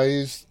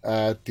surprised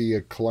at the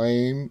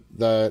acclaim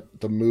that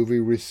the movie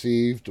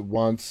received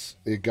once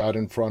it got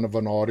in front of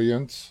an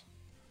audience?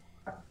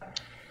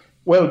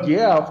 Well,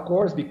 yeah, of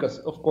course, because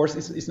of course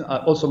it's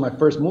also my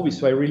first movie,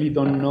 so I really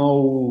don't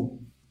know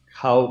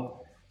how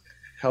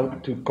how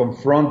to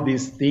confront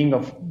this thing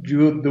of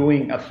you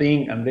doing a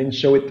thing and then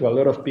show it to a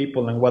lot of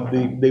people and what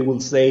they will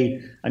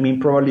say. I mean,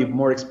 probably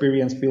more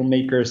experienced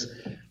filmmakers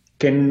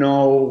can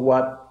know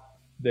what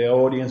the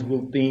audience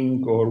will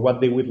think or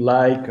what they would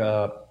like.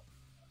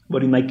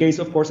 But in my case,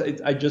 of course,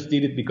 I just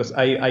did it because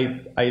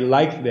I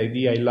liked the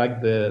idea, I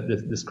liked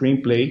the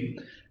screenplay,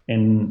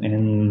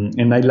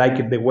 and I like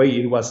it the way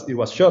it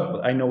was shot.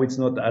 But I know it's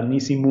not an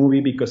easy movie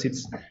because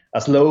it's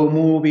a slow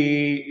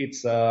movie. It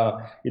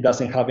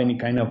doesn't have any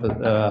kind of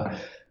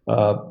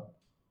uh,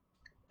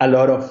 a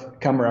lot of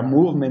camera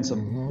movements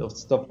Hmm. of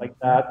stuff like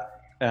that.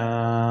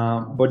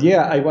 But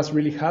yeah, I was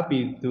really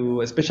happy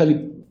to,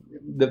 especially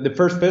the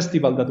first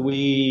festival that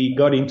we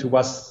got into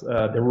was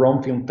the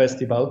Rome Film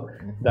Festival.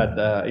 Hmm.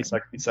 That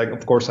it's like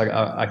of course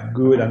a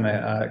good and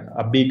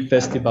a big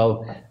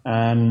festival,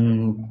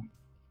 and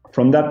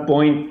from that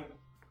point,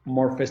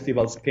 more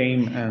festivals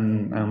came,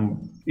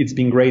 and it's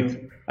been great.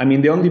 I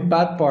mean, the only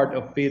bad part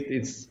of it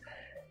is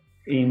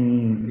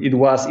it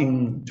was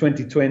in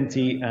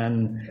 2020,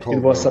 and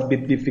it was COVID. a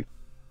bit difficult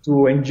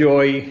to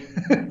enjoy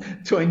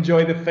to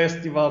enjoy the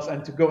festivals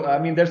and to go. I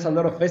mean, there's a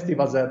lot of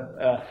festivals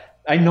that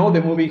I know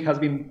the movie has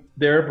been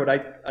there, but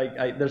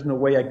there's no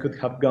way I could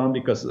have gone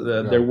because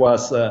Yeah. there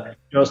was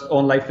just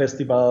online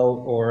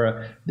festival,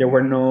 or there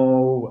were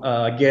no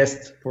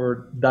guests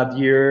for that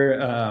year.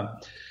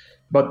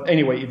 But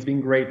anyway, it's been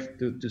great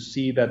to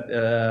see that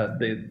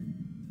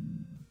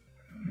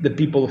the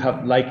people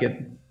have liked it.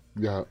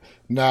 Yeah.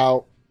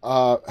 Now,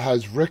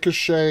 has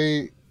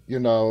Ricochet, you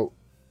know,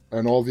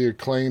 and all the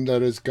acclaim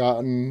that it's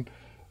gotten,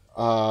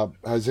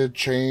 has it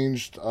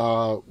changed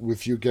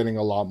with you getting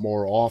a lot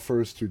more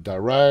offers to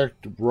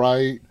direct,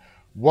 write?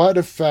 What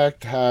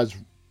effect has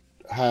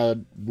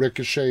had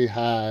Ricochet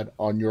had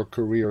on your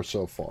career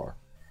so far?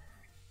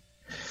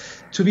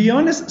 To be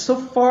honest, so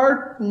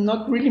far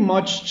not really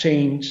much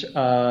change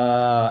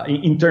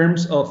in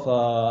terms of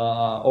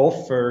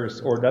offers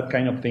or that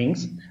kind of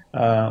things.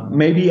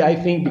 Maybe I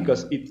think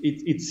because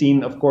it's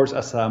seen, of course,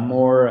 as a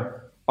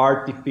more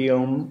arty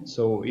film,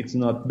 so it's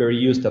not very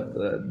used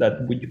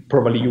that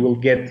probably you will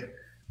get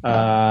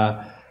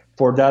uh,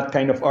 for that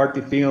kind of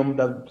arty film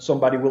that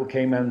somebody will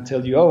come and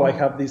tell you, oh, I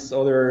have this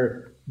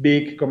other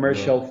big Yeah.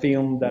 commercial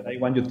film that I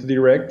want you to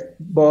direct.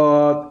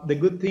 But the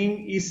good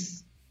thing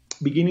is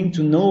beginning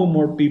to know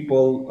more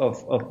people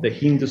of the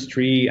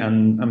industry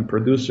and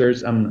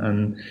producers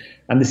and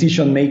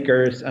decision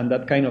makers and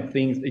that kind of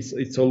things.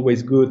 It's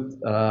always good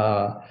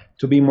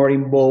to be more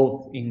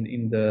involved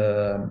in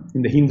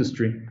the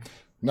industry.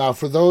 Now,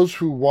 for those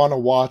who want to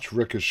watch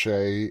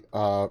Ricochet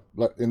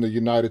in the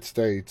United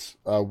States,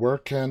 where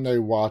can they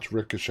watch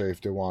Ricochet if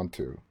they want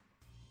to?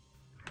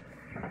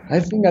 I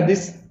think at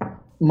this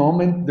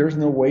moment there's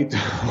no way to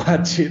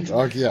watch it.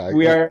 Oh, yeah.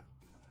 We are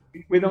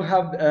we don't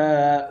have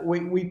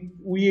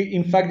we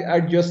in fact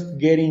are just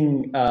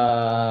getting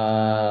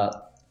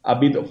a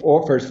bit of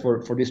offers for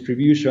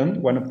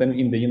distribution, one of them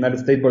in the United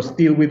States, but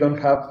still we don't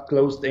have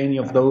closed any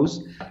of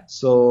those,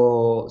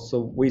 so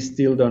we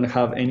still don't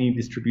have any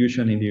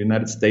distribution in the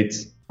United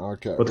States,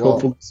 Okay. but Well,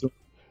 hopefully soon.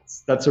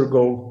 That's our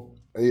goal.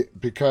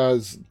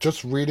 because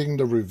just reading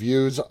the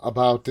reviews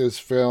about this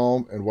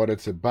film and what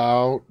it's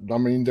about, I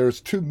mean,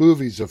 there's two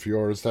movies of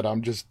yours that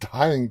I'm just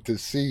dying to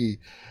see.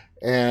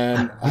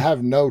 And I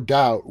have no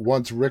doubt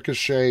once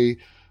Ricochet,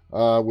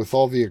 with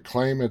all the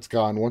acclaim it's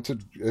gotten,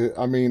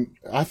 I mean,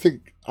 I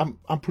think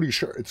I'm pretty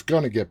sure it's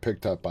gonna get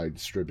picked up by a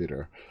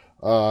distributor.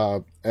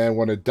 And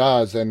when it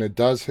does, and it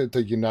does hit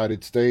the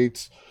United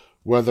States,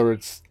 whether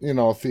it's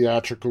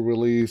theatrical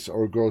release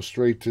or go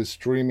straight to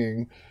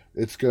streaming,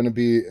 it's going to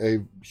be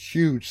a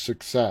huge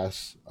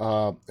success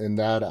in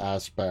that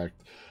aspect.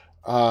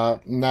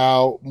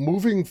 Now,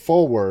 moving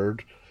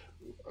forward,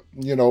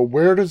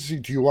 where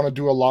do you want to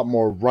do a lot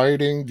more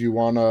writing? Do you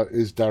want to,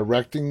 is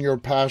directing your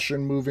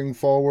passion moving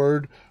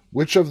forward?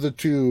 Which of the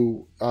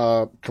two,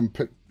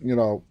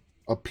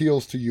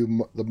 appeals to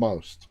you the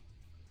most?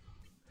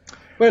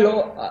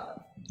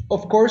 Well,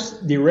 of course,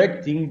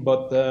 directing,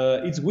 but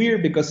it's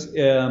weird because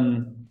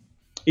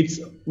it's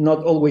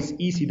not always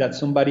easy that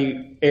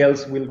somebody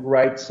else will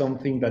write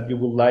something that you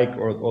will like,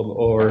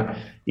 or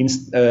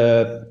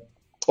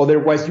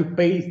otherwise you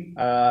pay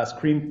a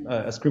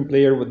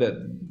screenplayer with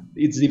the.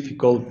 It's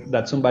difficult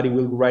that somebody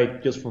will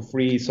write just for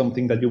free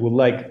something that you would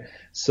like.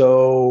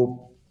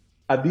 So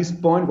at this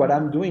point, what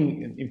I'm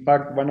doing, in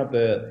fact, one of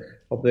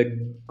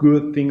the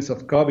good things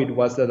of COVID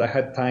was that I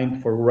had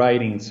time for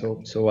writing.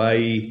 So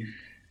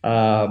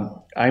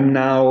I'm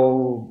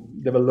now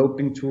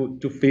developing two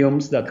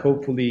films that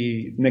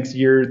hopefully next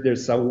year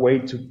there's a way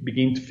to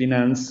begin to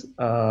finance.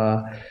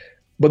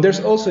 But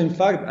there's also, in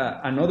fact,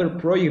 another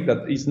project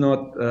that is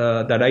not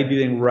that I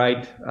didn't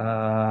write.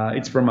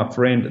 It's from a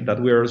friend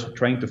that we are also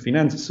trying to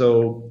finance.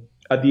 So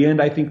at the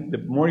end, I think the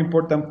more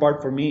important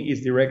part for me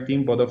is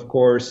directing. But of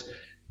course,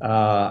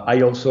 I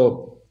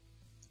also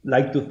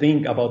like to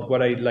think about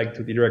what I like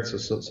to direct.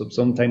 So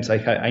sometimes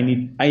I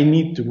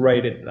need to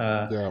write it.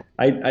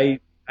 Yeah.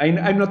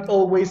 I'm not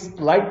always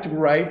like to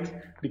write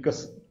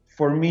because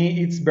for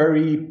me it's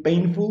very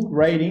painful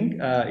writing.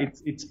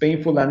 It's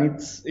painful and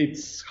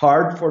it's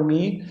hard for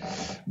me,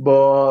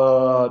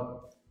 but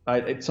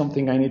it's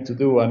something I need to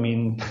do. I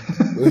mean,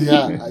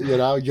 Yeah,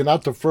 you're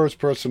not the first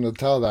person to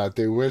tell that.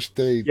 They wish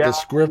the yeah,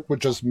 script would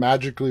just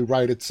magically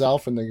write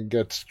itself and they can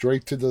get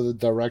straight to the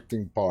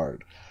directing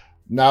part.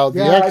 Now,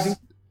 yeah. I think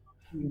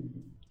The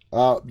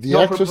no, for me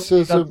that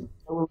Exorcism.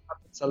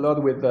 happens a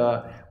lot with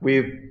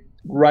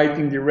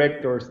writing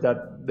directors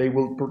that they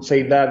will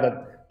say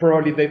that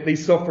probably they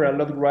suffer a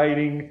lot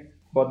writing,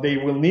 but they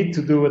will need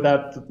to do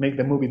that to make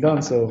the movie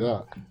done. So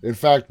Yeah. In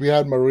fact, we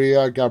had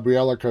Maria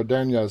Gabriela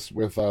Cardenas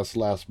with us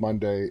last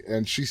Monday,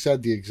 and she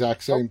said the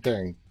exact same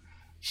thing.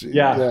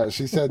 yeah, Yeah,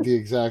 she said the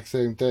exact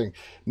same thing.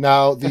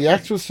 Now, The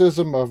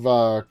Exorcism of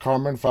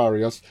Carmen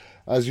Farias,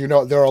 as you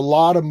know, there are a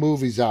lot of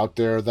movies out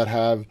there that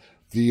have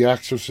The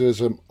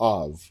Exorcism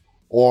of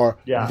or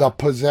yeah, The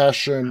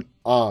Possession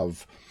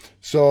of.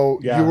 So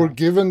you were yeah.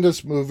 given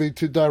this movie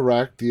to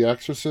direct, The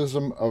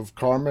Exorcism of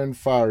Carmen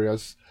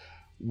Farias.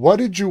 What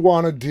did you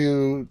want to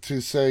do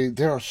to say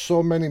there are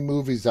so many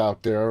movies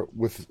out there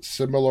with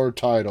similar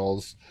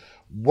titles?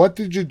 What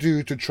did you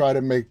do to try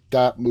to make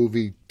that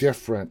movie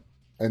different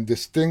and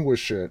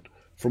distinguish it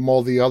from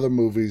all the other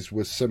movies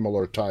with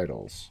similar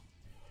titles?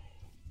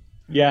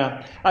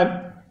 Yeah,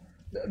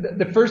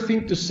 the first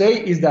thing to say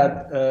is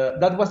that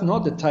that was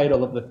not the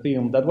title of the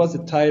film. That was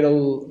the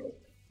title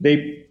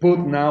they put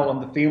now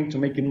on the film to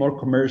make it more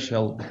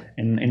commercial.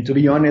 And to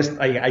be honest,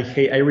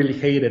 I really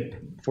hate it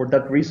for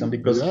that reason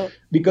Yeah.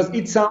 because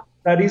it sounds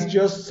that is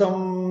just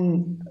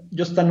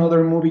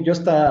another movie,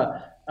 just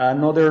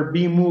another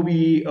B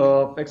movie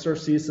of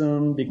exorcism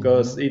Hmm.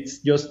 because it's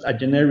just a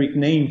generic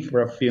name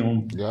for a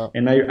film. Yeah.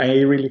 And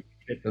I really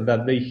hate it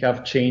that they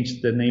have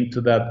changed the name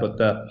to that, but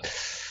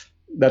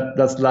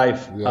that's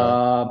life.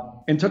 Yeah.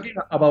 And talking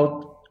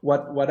about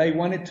what I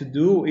wanted to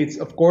do, it's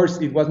of course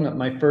it was not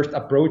my first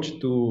approach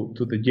to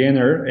the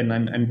genre, and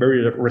I'm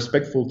very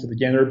respectful to the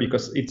genre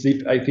because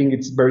I think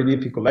it's very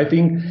difficult. I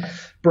think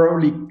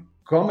probably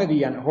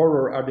comedy and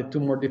horror are the two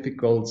more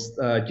difficult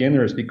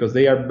genres because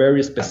they are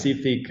very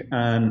specific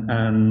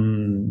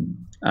and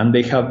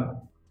they have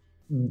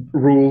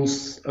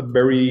rules,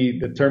 very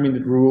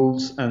determined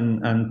rules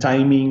and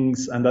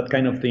timings and that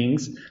kind of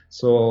things.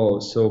 So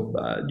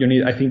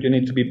I think you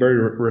need to be very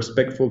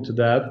respectful to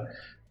that.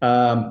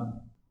 Um,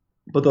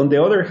 but on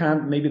the other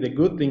hand, maybe the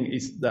good thing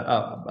is that,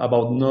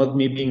 about not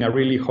me being a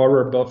really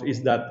horror buff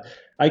is that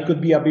I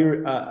could be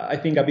I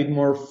think, a bit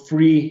more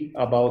free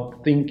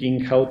about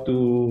thinking how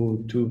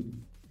to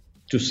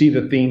see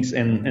the things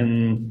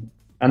and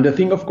the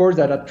thing, of course,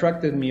 that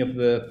attracted me of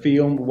the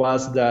film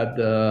was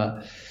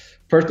that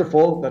first of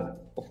all that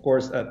of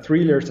course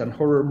thrillers and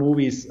horror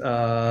movies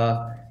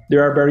they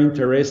are very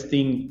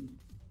interesting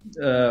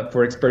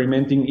for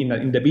experimenting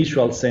in the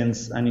visual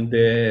sense and in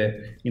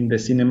the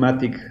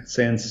cinematic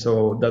sense.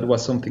 So that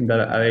was something that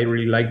I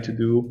really like to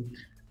do.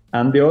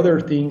 And the other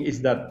thing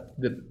is that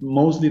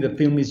mostly the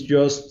film is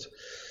just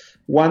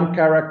one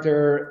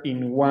character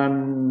in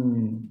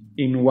one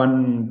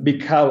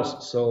big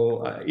house.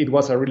 So it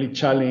was a really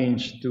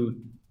challenge to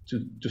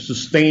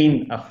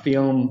sustain a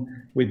film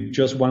with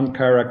just one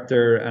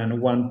character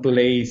and one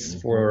place Hmm.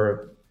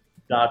 for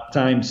that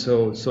time.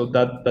 So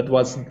that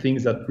was the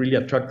things that really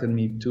attracted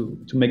me to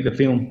make the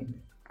film.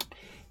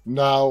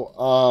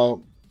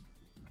 Now,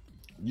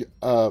 y-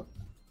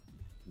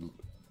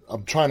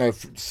 I'm trying to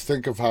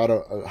think of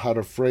how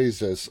to phrase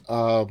this.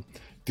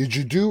 Did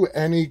you do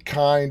any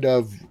kind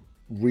of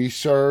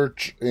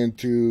research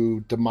into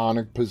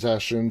demonic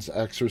possessions,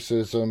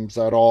 exorcisms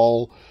at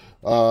all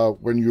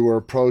when you were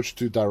approached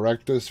to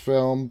direct this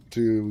film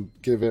to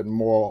give it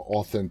more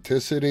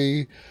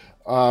authenticity?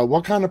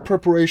 What kind of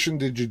preparation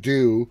did you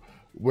do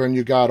when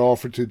you got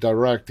offered to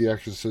direct The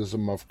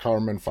Exorcism of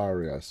Carmen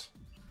Farias?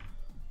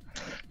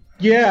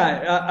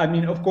 Yeah, I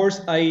mean, of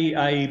course,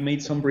 I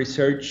made some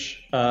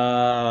research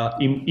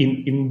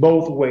in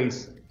both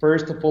ways.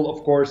 First of all,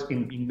 of course,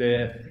 in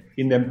the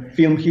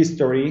film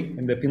history,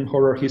 in the film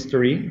horror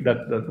history,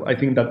 that I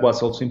think that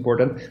was also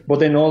important. But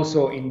then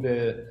also in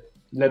the,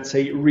 let's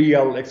say,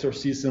 real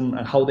exorcism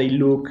and how they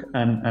look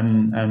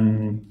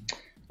and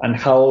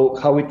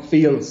how it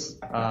feels.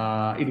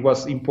 It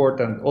was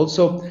important.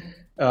 Also,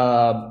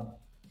 the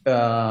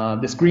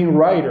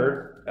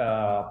screenwriter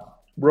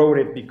wrote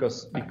it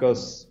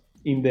because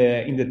in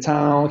the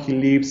town he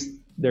lives,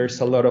 there's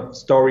a lot of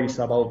stories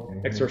about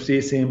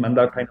exorcism and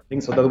that kind of thing.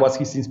 So that was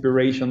his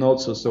inspiration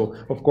also. So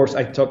of course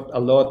I talked a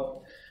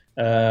lot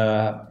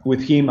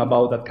with him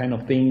about that kind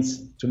of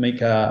things to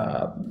make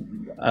a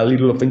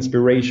little of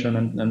inspiration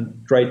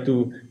and try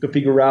to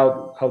figure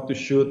out how to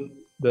shoot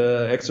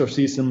the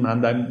exorcism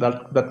and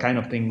that kind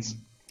of things.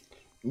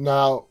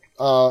 Now,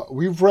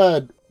 we've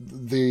read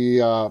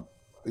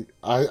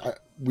I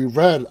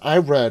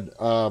read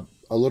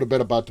a little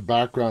bit about the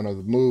background of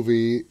the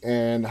movie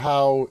and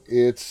how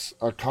it's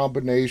a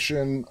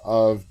combination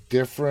of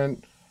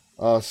different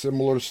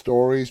similar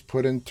stories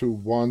put into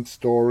one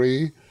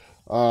story,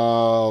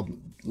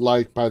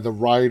 like by the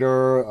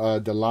writer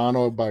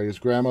Delano, by his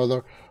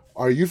grandmother.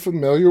 Are you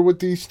familiar with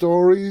these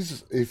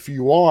stories? If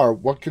you are,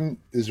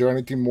 is there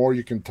anything more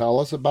you can tell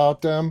us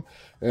about them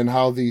and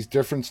how these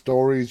different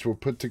stories were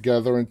put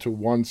together into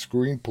one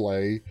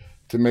screenplay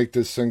to make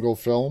this single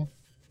film?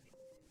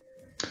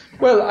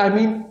 Well, I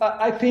mean,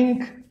 I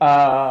think,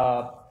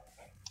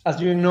 as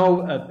you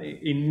know,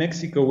 in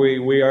Mexico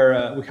we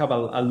have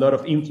a lot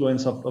of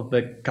influence of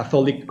the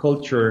Catholic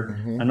culture,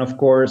 and of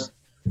course,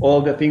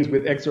 all the things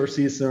with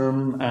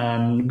exorcism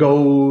and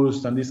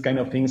ghosts and these kind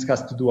of things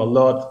has to do a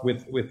lot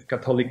with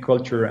Catholic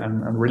culture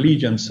and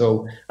religion.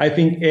 So I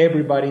think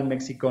everybody in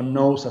Mexico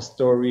knows a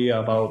story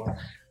about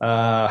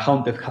a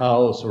haunted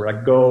house or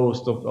a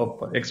ghost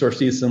of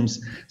exorcisms.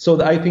 So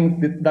I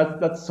think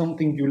that's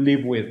something you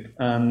live with.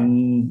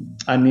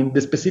 And in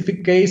the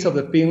specific case of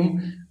the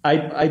film,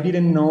 I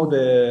didn't know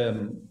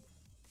the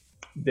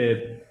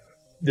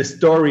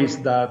stories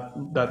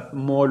that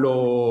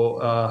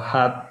Molo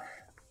had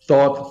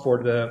thought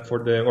for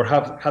the or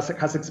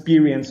has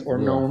experienced or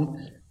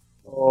known.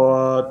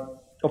 But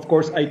of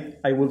course,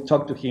 I will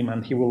talk to him,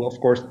 and he will of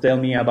course tell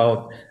me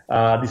about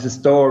these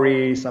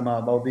stories,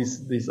 about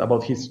this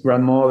about his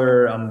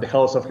grandmother and the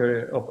house of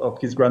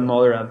his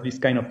grandmother and these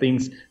kind of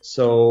things.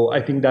 So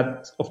I think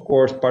that's of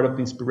course part of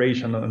the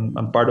inspiration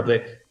and part of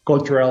the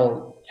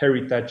cultural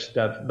heritage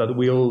that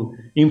will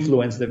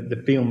influence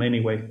the film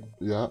anyway.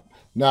 Yeah.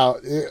 Now,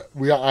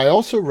 I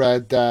also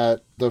read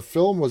that the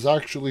film was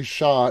actually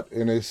shot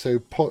in a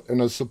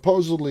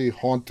supposedly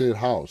haunted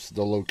house,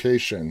 the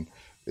location.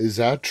 Is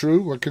that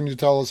true? What can you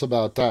tell us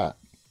about that?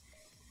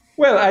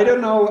 Well, I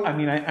don't know. I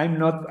mean, I'm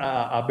not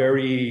a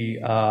very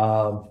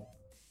kind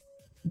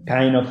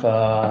of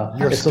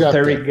You're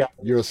esoteric guy.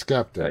 You're a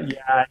skeptic.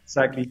 Yeah,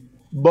 exactly.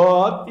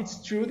 But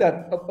it's true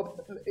that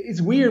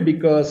it's weird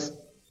because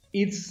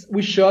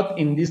we shot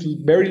in this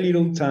very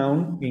little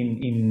town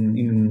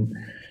in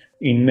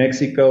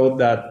Mexico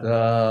that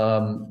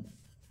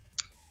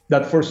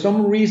for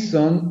some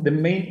reason the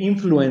main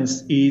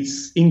influence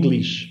is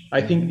English.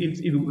 I think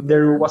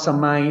there was a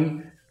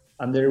mine,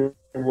 and the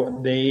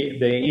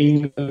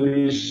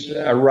English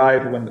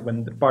arrived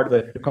when the part of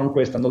the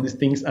conquest and all these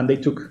things, and they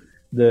took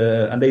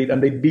and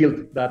they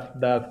built that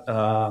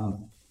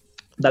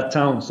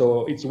town.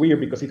 So it's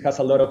weird because it has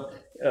a lot of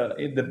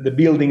the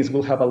buildings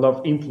will have a lot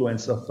of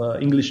influence of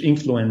English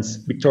influence,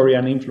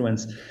 Victorian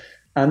influence.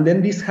 And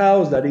then this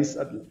house that is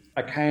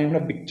a kind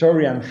of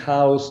Victorian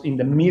house in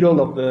the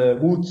middle of the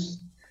woods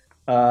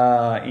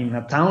in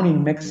a town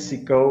in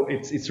Mexico,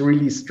 it's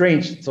really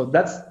strange. So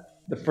that's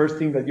the first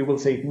thing that you will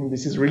say,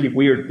 this is really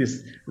weird,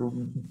 this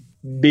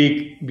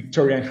big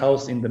Victorian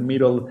house in the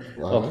middle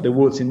of the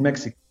woods in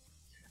Mexico.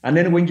 And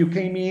then when you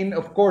came in,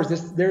 of course,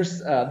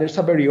 there's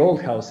a very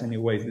old house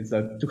anyways. It's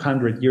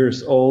 200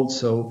 years old.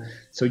 So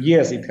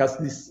yes, it has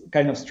this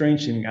kind of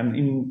strange thing.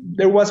 And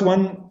there was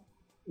one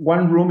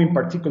room in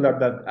particular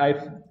that I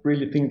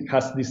really think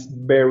has this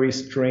very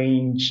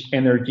strange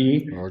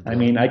energy. Okay. I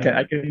mean, I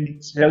can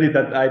tell you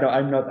that I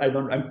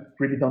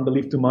really don't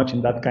believe too much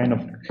in that kind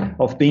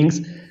of things,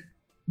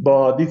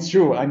 but it's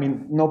true. I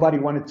mean, nobody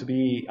wanted to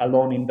be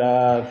alone in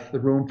that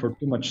room for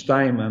too much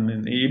time. I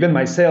mean, even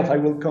myself, I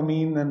will come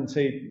in and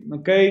say,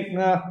 okay,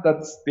 nah,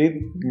 that's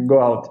it, go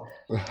out.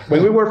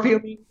 When we were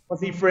filming, it was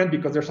different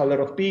because there's a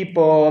lot of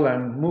people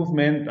and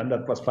movement, and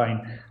that was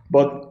fine.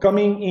 But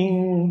coming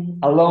in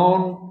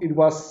alone, it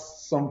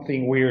was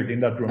something weird in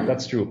that room.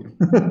 That's true.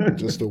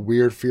 Just a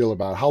weird feel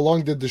about it. How long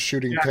did the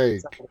shooting Yeah, take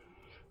exactly.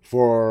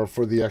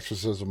 for the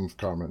Exorcism of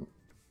Carmen?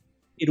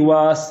 It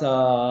was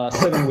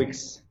 7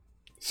 weeks.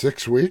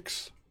 6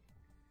 weeks?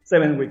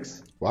 7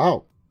 weeks.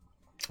 Wow.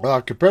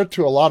 Compared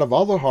to a lot of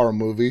other horror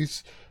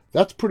movies,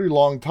 that's pretty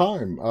long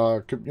time.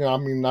 I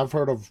mean, I've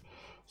heard of,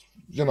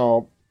 you know,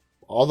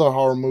 other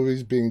horror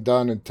movies being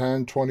done in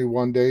 10,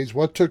 21 days.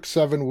 What took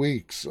 7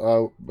 weeks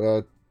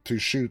to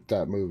shoot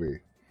that movie?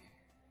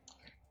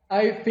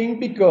 I think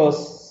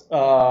because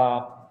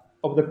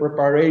of the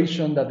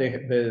preparation that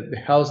the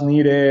house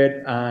needed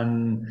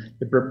and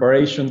the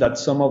preparation that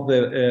some of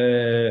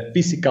the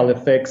physical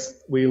effects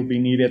will be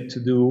needed to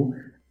do.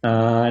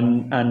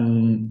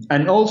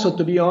 And also,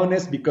 to be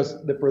honest, because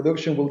the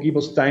production will give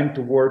us time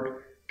to work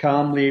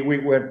calmly. We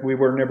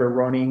were never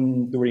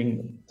running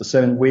during the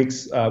 7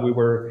 weeks. We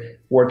were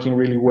working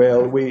really well.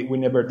 We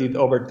never did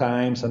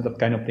overtimes and that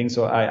kind of thing.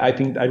 So I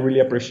think I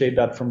really appreciate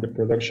that from the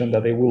production,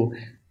 that they will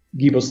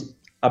give us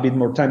a bit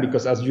more time,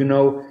 because as you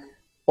know,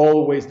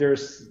 always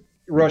there's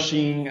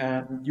rushing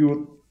and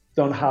you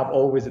don't have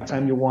always the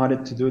time you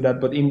wanted to do that.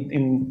 But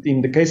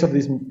in the case of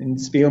this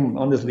film,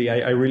 honestly,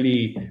 I'm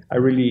really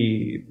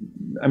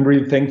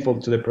thankful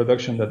to the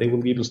production that they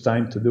will give us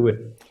time to do it.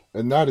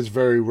 And that is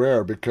very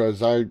rare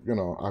because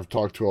I've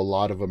talked to a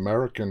lot of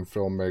American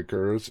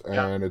filmmakers,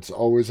 Yeah, and it's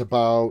always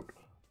about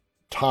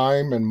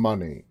time and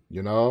money.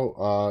 Do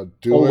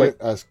always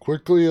it as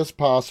quickly as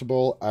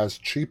possible, as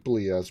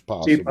cheaply as cheap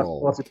as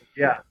possible. possible.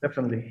 Yeah,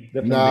 definitely,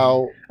 definitely.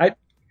 Now, I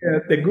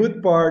The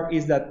good part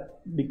is that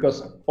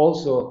because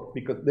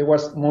there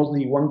was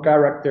mostly one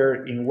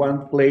character in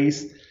one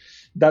place,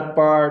 that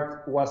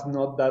part was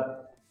not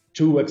that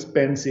too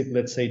expensive,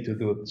 let's say, to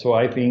do. So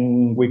I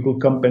think we could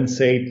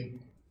compensate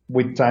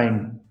with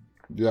time.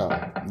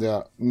 yeah,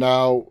 yeah.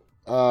 Now,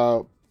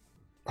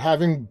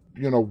 having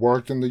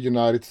worked in the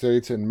United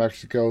States and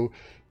Mexico,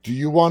 do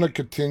you want to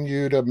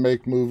continue to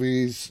make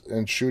movies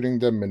and shooting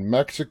them in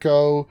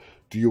Mexico?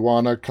 Do you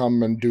want to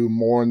come and do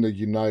more in the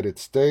United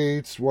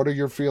States? What are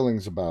your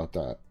feelings about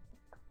that?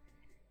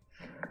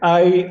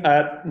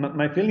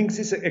 My feelings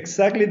is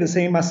exactly the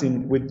same as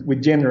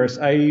with genres.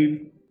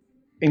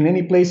 In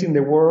any place in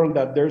the world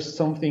that there's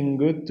something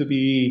good to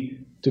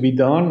be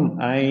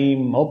done,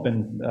 I'm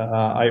open.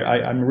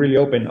 I'm really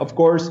open. Of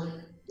course,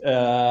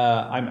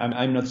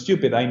 I'm not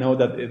stupid. I know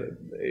that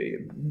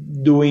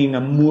doing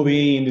a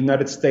movie in the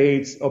United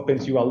States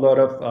opens you a lot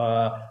of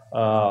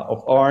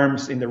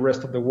arms in the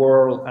rest of the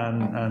world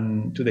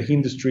and to the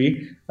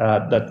industry.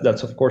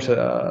 That's of course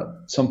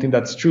something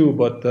that's true,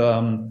 but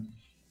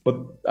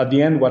at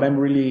the end, what I'm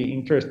really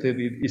interested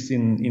in is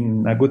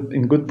in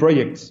good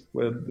projects.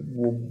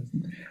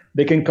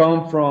 They can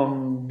come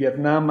from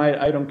Vietnam.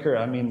 I don't care.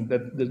 I mean,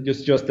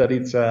 just that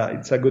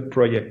it's a good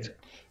project.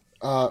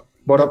 Uh,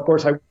 But but of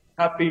course, I'm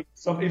happy.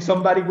 If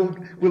somebody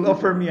will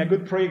offer me a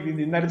good project in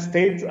the United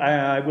States,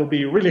 I will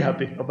be really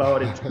happy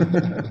about it.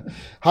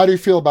 how do you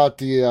feel about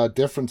the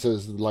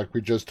differences, like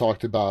we just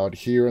talked about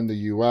here in the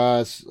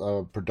U.S.?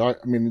 I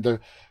mean,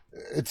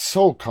 it's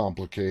so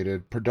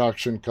complicated.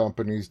 Production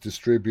companies, Yeah,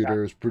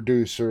 distributors,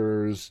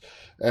 producers,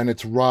 and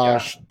it's yeah.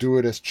 rushed. Do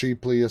it as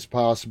cheaply as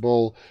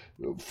possible.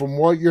 From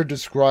what you're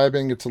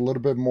describing, it's a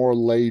little bit more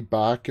laid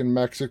back in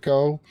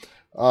Mexico.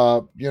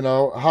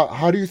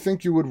 How do you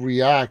think you would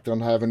react on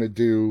having to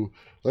do,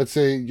 let's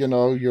say,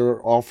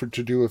 you're offered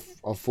to do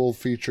a full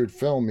featured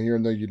film here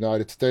in the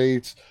United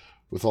States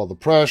with all the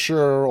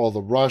pressure, all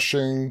the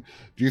rushing?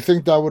 Do you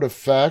think that would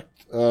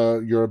affect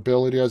your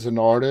ability as an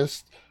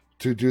artist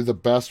to do the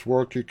best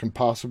work you can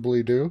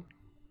possibly do?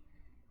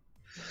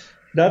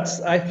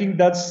 I think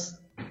that's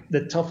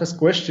the toughest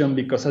question,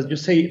 because, as you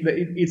say,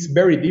 it's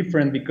very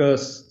different.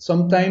 Because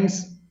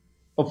sometimes,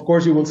 of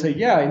course, you will say,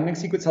 yeah, in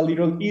Mexico it's a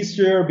little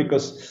easier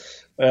because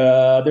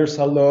there's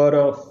a lot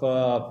of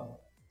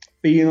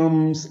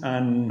films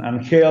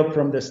and help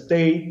from the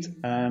state,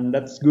 and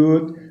that's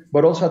good.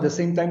 But also at the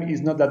same time,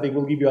 it's not that they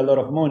will give you a lot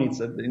of money.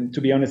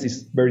 To be honest,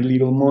 it's very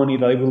little money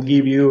that they will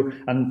give you,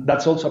 and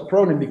that's also a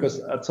problem, because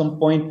at some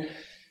point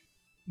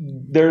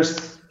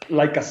there's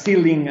like a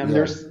ceiling, and Yeah,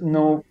 there's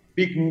no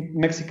big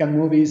Mexican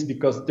movies,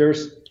 because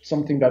there's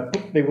something that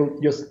they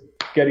will just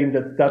get in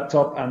that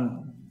top,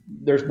 and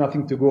there's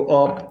nothing to go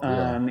up,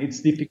 yeah. and it's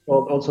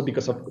difficult also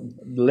because of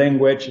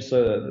language,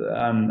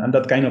 and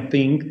that kind of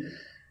thing.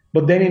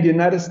 But then in the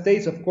United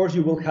States, of course,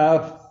 you will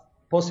have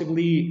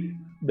possibly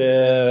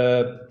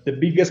the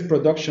biggest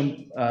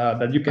production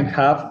that you can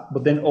have,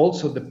 but then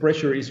also the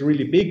pressure is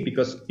really big,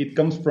 because it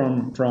comes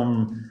from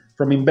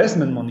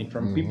investment money,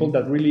 from Hmm. people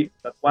that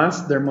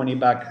wants their money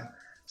back.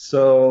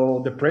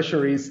 So the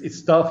pressure is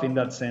it's tough in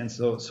that sense.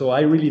 So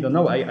I really don't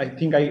know. I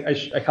think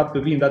I have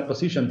to be in that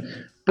position.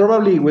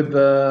 Probably with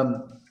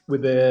the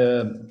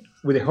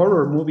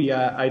horror movie,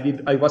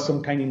 I was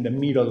some kind in the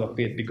middle of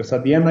it, because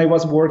at the end I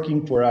was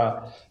working for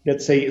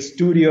let's say a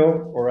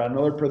studio or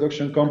another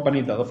production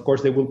company that of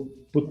course they will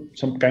put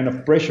some kind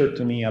of pressure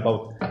to me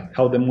about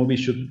how the movie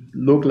should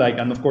look like,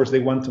 and of course they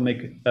want to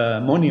make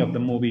money of the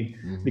movie,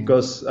 Hmm.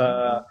 because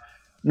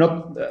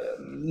not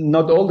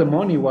all the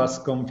money was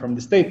come from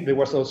the state. There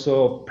was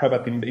also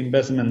private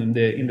investment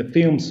in the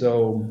film.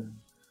 So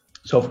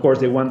of course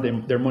they want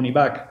their money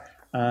back.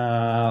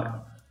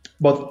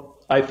 But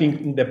I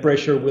think the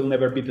pressure will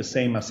never be the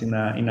same as in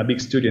a big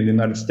studio in the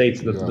United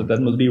States.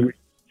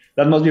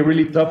 That must be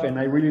really tough, and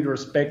I really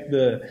respect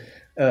the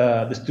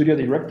studio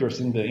directors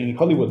in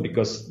Hollywood,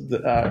 because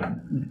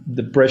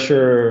the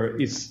pressure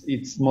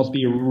must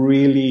be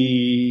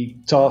really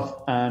tough,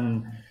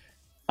 and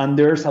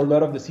there's a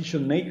lot of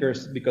decision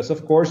makers, because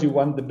of course you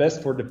want the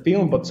best for the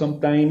film, but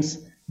sometimes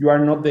you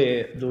are not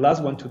the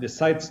last one to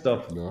decide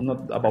stuff,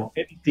 not about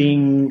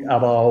editing,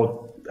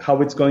 about how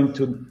it's going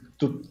to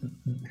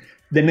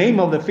the name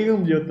of the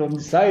film, you don't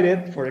decide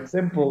it, for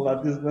example.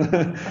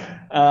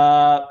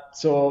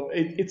 So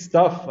it's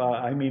tough.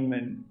 I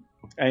mean,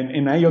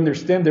 and I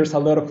understand there's a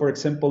lot of, for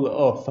example,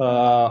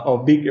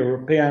 of big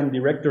European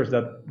directors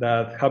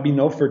that have been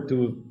offered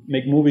to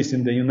make movies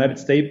in the United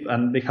States,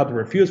 and they have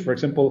refused. For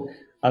example,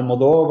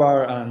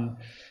 Almodovar, and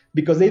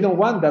because they don't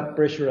want that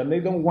pressure, and they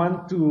don't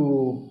want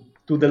to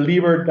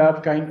deliver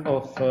that kind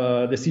of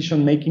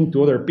decision making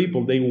to other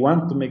people. They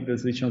want to make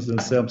decisions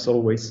themselves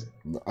always.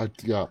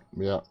 Yeah.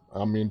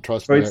 I mean,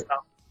 trust me,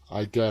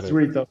 I get it. It's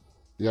really tough.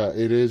 Yeah,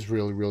 it is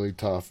really, really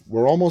tough.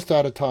 We're almost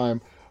out of time.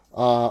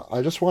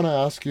 I just want to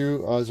ask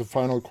you as a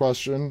final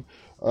question,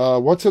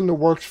 what's in the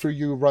works for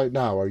you right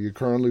now? Are you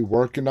currently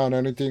working on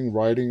anything,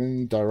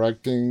 writing,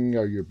 directing?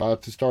 Are you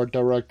about to start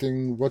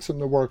directing? What's in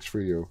the works for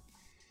you?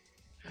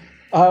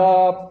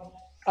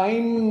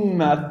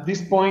 I'm at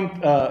this point.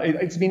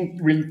 It's been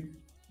really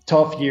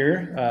tough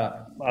year,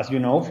 as you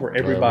know, for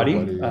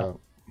everybody.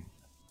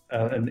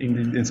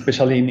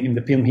 Especially in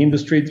the film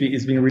industry,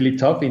 it's been really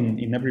tough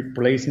in every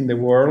place in the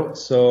world.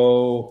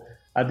 So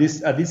at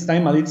this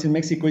time, at least in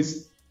Mexico,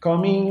 it's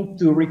coming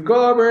to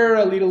recover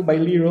a little by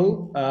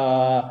little.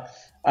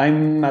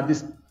 I'm at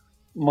this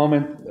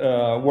moment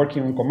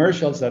working on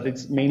commercials. That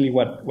it's mainly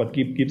what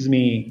give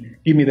me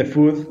the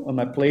food on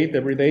my plate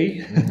every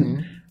day.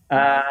 Mm-hmm.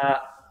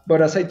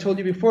 But as I told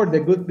you before, I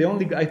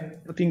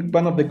think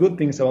one of the good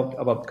things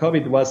about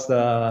COVID was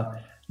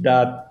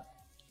that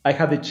I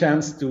had the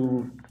chance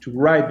to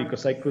write,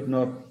 because I could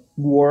not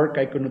work,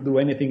 I could not do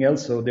anything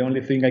else. So the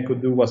only thing I could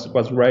do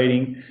was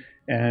writing.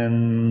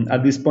 And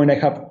at this point, I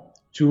have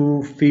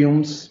 2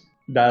 films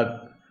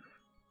that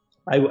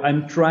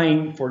I'm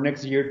trying for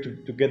next year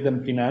to get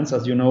them financed.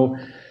 As you know,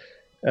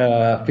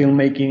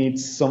 filmmaking,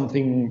 it's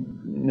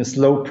something, a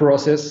slow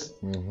process.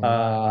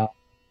 Mm-hmm.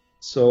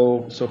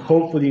 So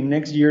hopefully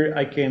next year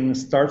I can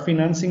start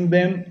financing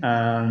them,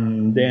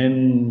 and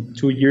then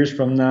 2 years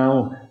from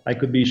now I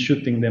could be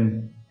shooting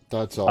them.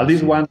 That's awesome. At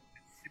least one,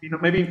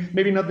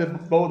 maybe not the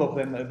both of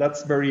them.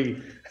 That's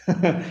very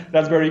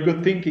that's very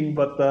good thinking,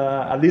 but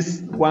at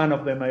least one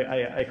of them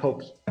I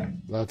hope.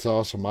 That's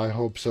awesome. I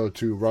hope so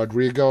too.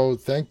 Rodrigo,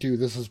 thank you.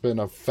 This has been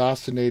a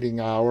fascinating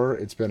hour.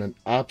 It's been an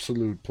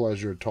absolute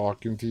pleasure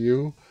talking to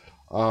you,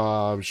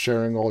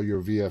 sharing all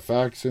your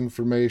VFX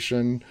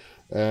information,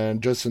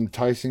 and just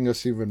enticing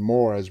us even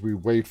more as we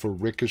wait for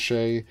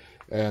Ricochet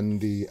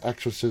and the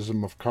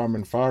Exorcism of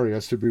Carmen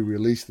Farias to be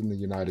released in the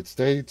United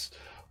States.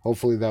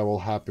 Hopefully that will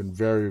happen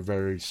very,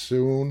 very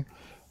soon.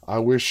 I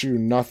wish you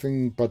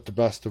nothing but the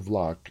best of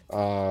luck.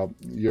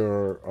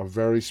 You're a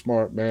very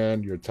smart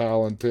man. You're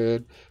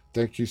talented.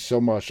 Thank you so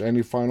much.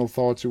 Any final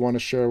thoughts you want to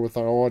share with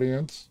our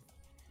audience?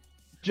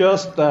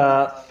 Just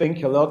thank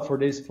you a lot for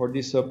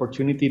this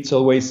opportunity. It's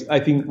always, I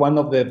think, one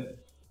of the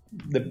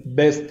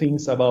best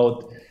things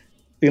about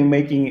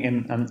filmmaking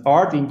and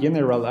art in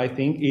general, I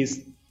think,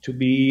 is to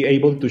be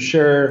able to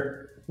share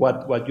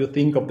what you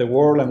think of the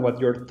world and what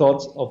your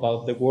thoughts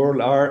about the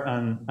world are,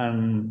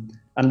 and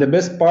the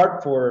best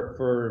part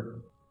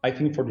for I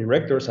think for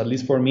directors, at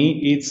least for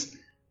me, it's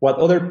what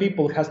other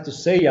people has to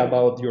say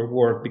about your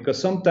work, because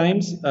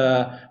sometimes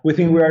we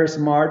think we are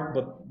smart,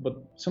 but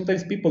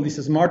sometimes people is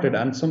smarter,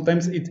 and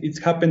sometimes it's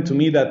happened to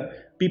me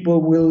that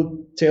people will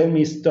tell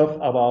me stuff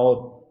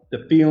about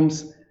the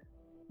films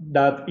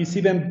that is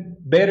even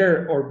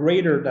better or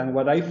greater than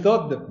what I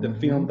thought the mm-hmm.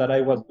 film that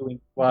I was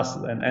doing was,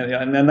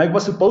 and I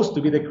was supposed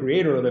to be the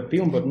creator of the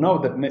film, but no,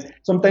 that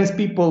sometimes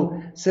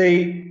people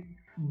say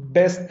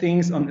best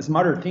things on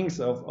smarter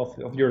things of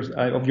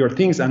your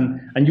things,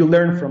 and you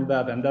learn from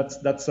that, and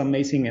that's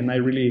amazing, and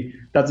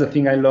that's the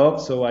thing I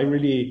love. So I'm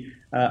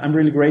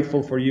really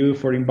grateful for you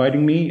for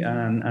inviting me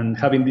and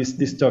having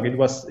this talk. It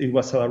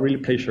was a real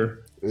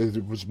pleasure.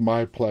 It was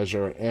my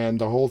pleasure. And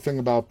the whole thing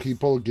about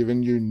people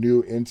giving you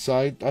new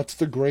insight, that's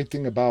the great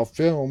thing about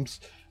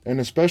films, and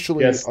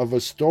especially yes. of a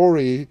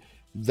story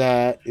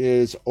that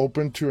is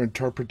open to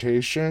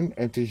interpretation,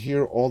 and to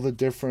hear all the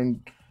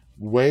different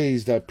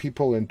ways that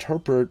people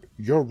interpret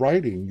your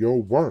writing,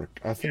 your work.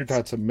 I think yes.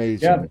 that's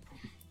amazing. Yeah.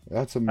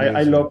 That's amazing.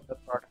 I love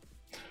that part.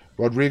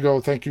 Rodrigo,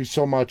 thank you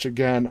so much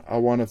again. I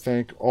want to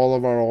thank all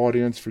of our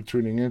audience for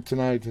tuning in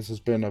tonight. This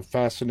has been a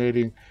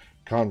fascinating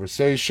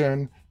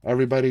conversation.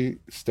 Everybody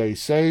stay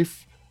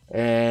safe,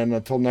 and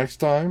until next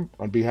time,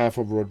 on behalf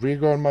of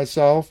Rodrigo and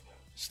myself,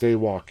 stay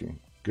walking.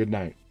 Good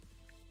night.